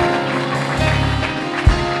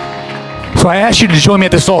 So I ask you to join me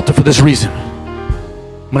at this altar for this reason.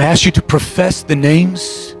 I'm going to ask you to profess the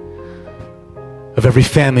names of every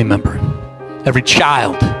family member, every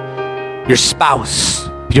child, your spouse,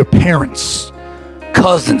 your parents,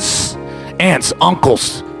 cousins, aunts,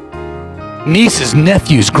 uncles, nieces,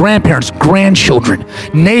 nephews, grandparents, grandchildren,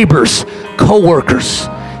 neighbors, co-workers,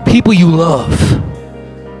 people you love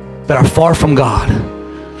that are far from God.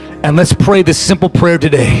 And let's pray this simple prayer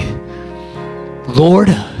today. Lord,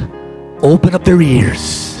 open up their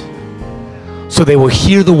ears so they will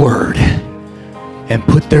hear the word and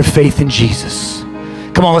put their faith in Jesus.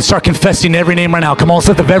 Come on, let's start confessing every name right now. Come on, let's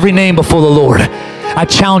lift up every name before the Lord. I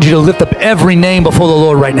challenge you to lift up every name before the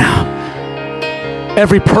Lord right now.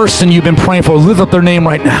 Every person you've been praying for, lift up their name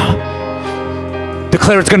right now.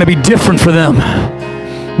 Declare it's going to be different for them.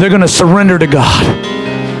 They're going to surrender to God.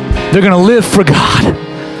 They're going to live for God.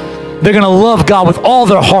 They're going to love God with all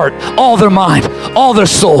their heart, all their mind, all their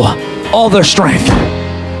soul, all their strength.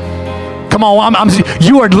 Come on,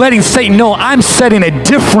 you are letting Satan know I'm setting a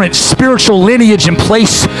different spiritual lineage in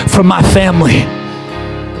place for my family,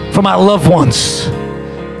 for my loved ones.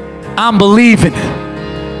 I'm believing.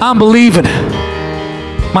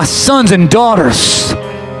 My sons and daughters,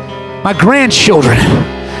 my grandchildren,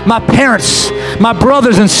 my parents, my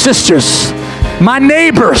brothers and sisters, my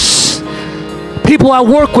neighbors, people I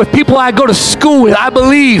work with, people I go to school with, I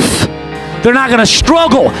believe they're not going to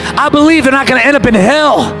struggle. I believe they're not going to end up in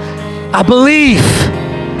hell. I believe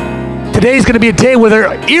today's going to be a day where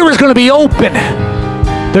their ear is going to be open.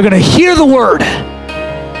 They're going to hear the word,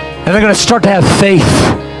 and they're going to start to have faith.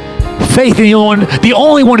 Faith in the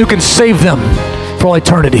only one who can save them for all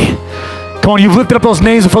eternity. Come on, you've lifted up those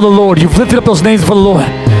names before the Lord. You've lifted up those names before the Lord.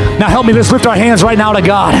 Now help me, let's lift our hands right now to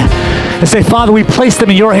God and say, Father, we place them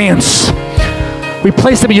in your hands. We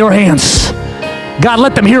place them in your hands. God,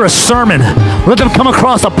 let them hear a sermon. Let them come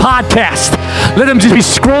across a podcast. Let them just be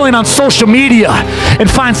scrolling on social media and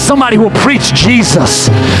find somebody who will preach Jesus.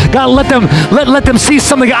 God, let them see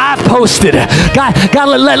something I've posted. God,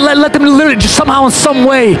 let them literally just somehow in some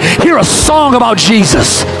way hear a song about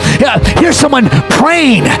Jesus. Yeah, hear someone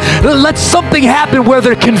praying. Let something happen where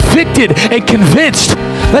they're convicted and convinced.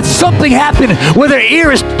 Let something happen where their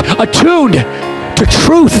ear is attuned to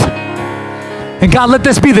truth. And God, let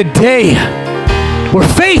this be the day where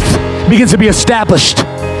faith begins to be established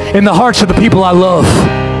in the hearts of the people I love.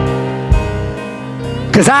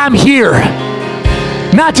 Because I'm here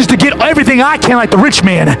not just to get everything I can like the rich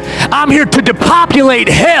man. I'm here to depopulate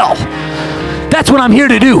hell. That's what I'm here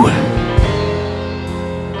to do.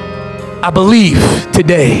 I believe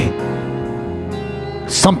today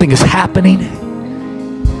something is happening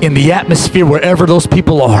in the atmosphere wherever those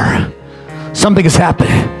people are. Something is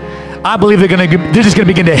happening. I believe they're just going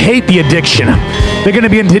to begin to hate the addiction. They're going to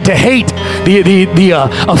begin to hate the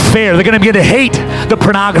affair. They're going to begin to hate the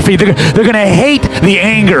pornography. They're going to hate the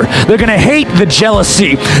anger. They're going to hate the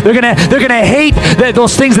jealousy. They're going to hate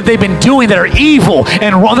those things that they've been doing that are evil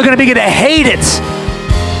and wrong. They're going to begin to hate it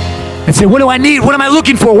and say, what do I need? What am I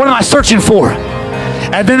looking for? What am I searching for?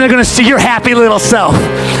 And then they're going to see your happy little self.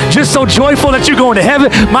 Just so joyful that you're going to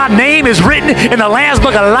heaven. My name is written in the Lamb's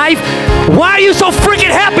Book of Life. Why are you so freaking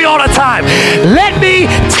happy all the time? Let me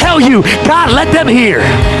tell you, God, let them hear.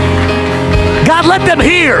 God, let them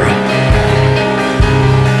hear.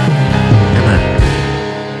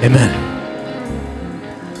 Amen. Amen.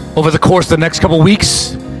 Over the course of the next couple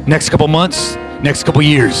weeks, next couple months, next couple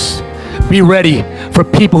years, be ready for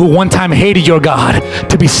people who one time hated your God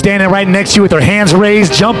to be standing right next to you with their hands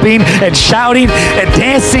raised, jumping and shouting and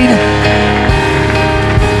dancing.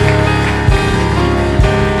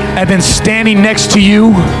 And then standing next to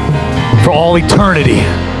you for all eternity.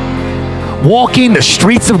 Walking the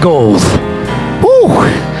streets of gold. Woo!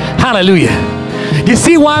 Hallelujah. You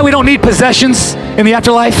see why we don't need possessions in the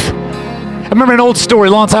afterlife? I remember an old story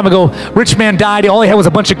a long time ago. Rich man died. All he had was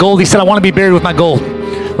a bunch of gold. He said, I want to be buried with my gold.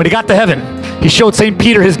 When he got to heaven, he showed St.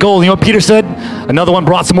 Peter his gold. You know what Peter said? Another one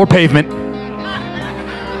brought some more pavement.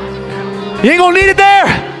 You ain't gonna need it there.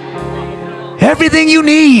 Everything you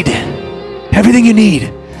need,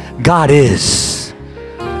 God is.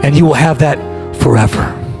 And you will have that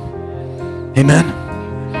forever. Amen?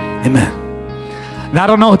 Amen. Now, I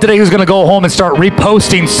don't know today who's gonna go home and start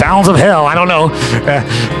reposting sounds of hell. I don't know.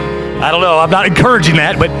 I'm not encouraging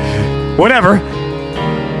that, but whatever.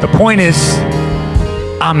 The point is,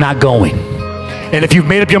 I'm not going. And if you've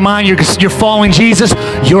made up your mind, you're following Jesus,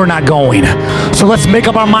 you're not going. So let's make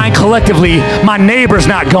up our mind collectively. My neighbor's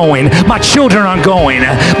not going. My children aren't going.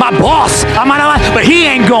 My boss, I might not like, but he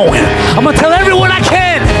ain't going. I'm going to tell everyone I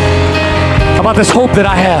can about this hope that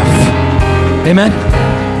I have. Amen?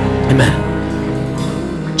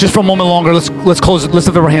 Amen. Just for a moment longer, let's close. Let's lift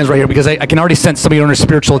up our hands right here because I can already sense some of you under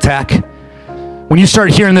spiritual attack. When you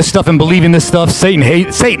start hearing this stuff and believing this stuff, Satan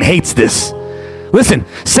hates this. Listen,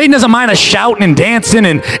 Satan doesn't mind us shouting and dancing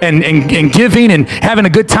and giving and having a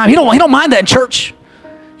good time. He don't mind that in church.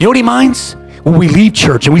 You know what he minds? When we leave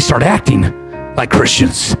church and we start acting like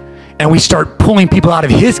Christians and we start pulling people out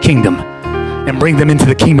of his kingdom and bring them into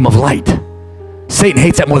the kingdom of light. Satan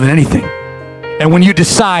hates that more than anything. And when you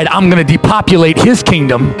decide, I'm going to depopulate his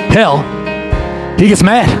kingdom, hell, he gets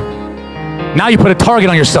mad. Now you put a target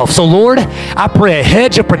on yourself. So Lord, I pray a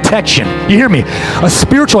hedge of protection. You hear me? A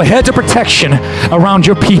spiritual hedge of protection around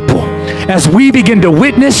your people. As we begin to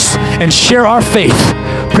witness and share our faith,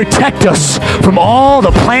 protect us from all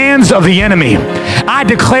the plans of the enemy. I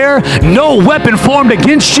declare no weapon formed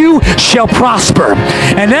against you shall prosper.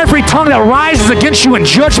 And every tongue that rises against you in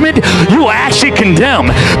judgment, you will actually condemn.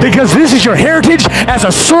 Because this is your heritage as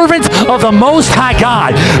a servant of the Most High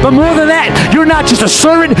God. But more than that, you're not just a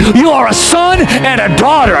servant, you are a son and a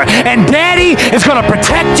daughter. And Daddy is going to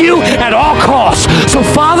protect you at all costs. So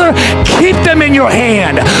Father, keep them in your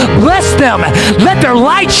hand. Bless them. Let their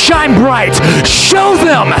light shine bright. Show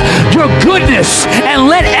them your goodness and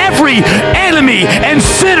let every enemy and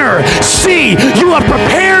sinner see you have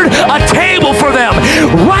prepared a table for them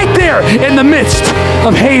right there in the midst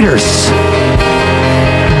of haters.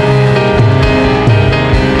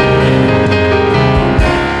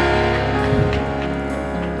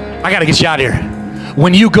 I got to get you out of here.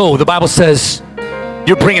 When you go, the Bible says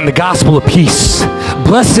you're bringing the gospel of peace.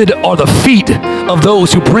 Blessed are the feet of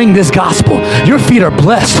those who bring this gospel. Your feet are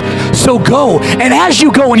blessed. So go. And as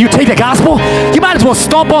you go and you take the gospel, you might as well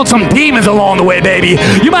stomp on some demons along the way, baby.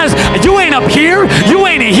 You ain't up here. You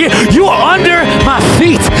ain't in here. You are under my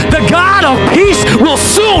feet. The God of peace will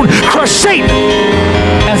soon crush Satan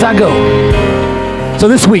as I go. So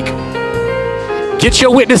this week, get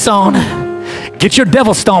your witness on. Get your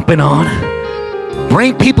devil stomping on.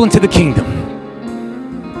 Bring people into the kingdom.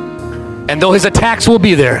 And though his attacks will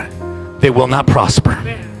be there, they will not prosper.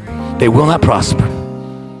 They will not prosper.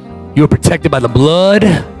 You are protected by the blood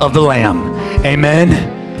of the Lamb. Amen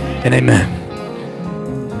and amen.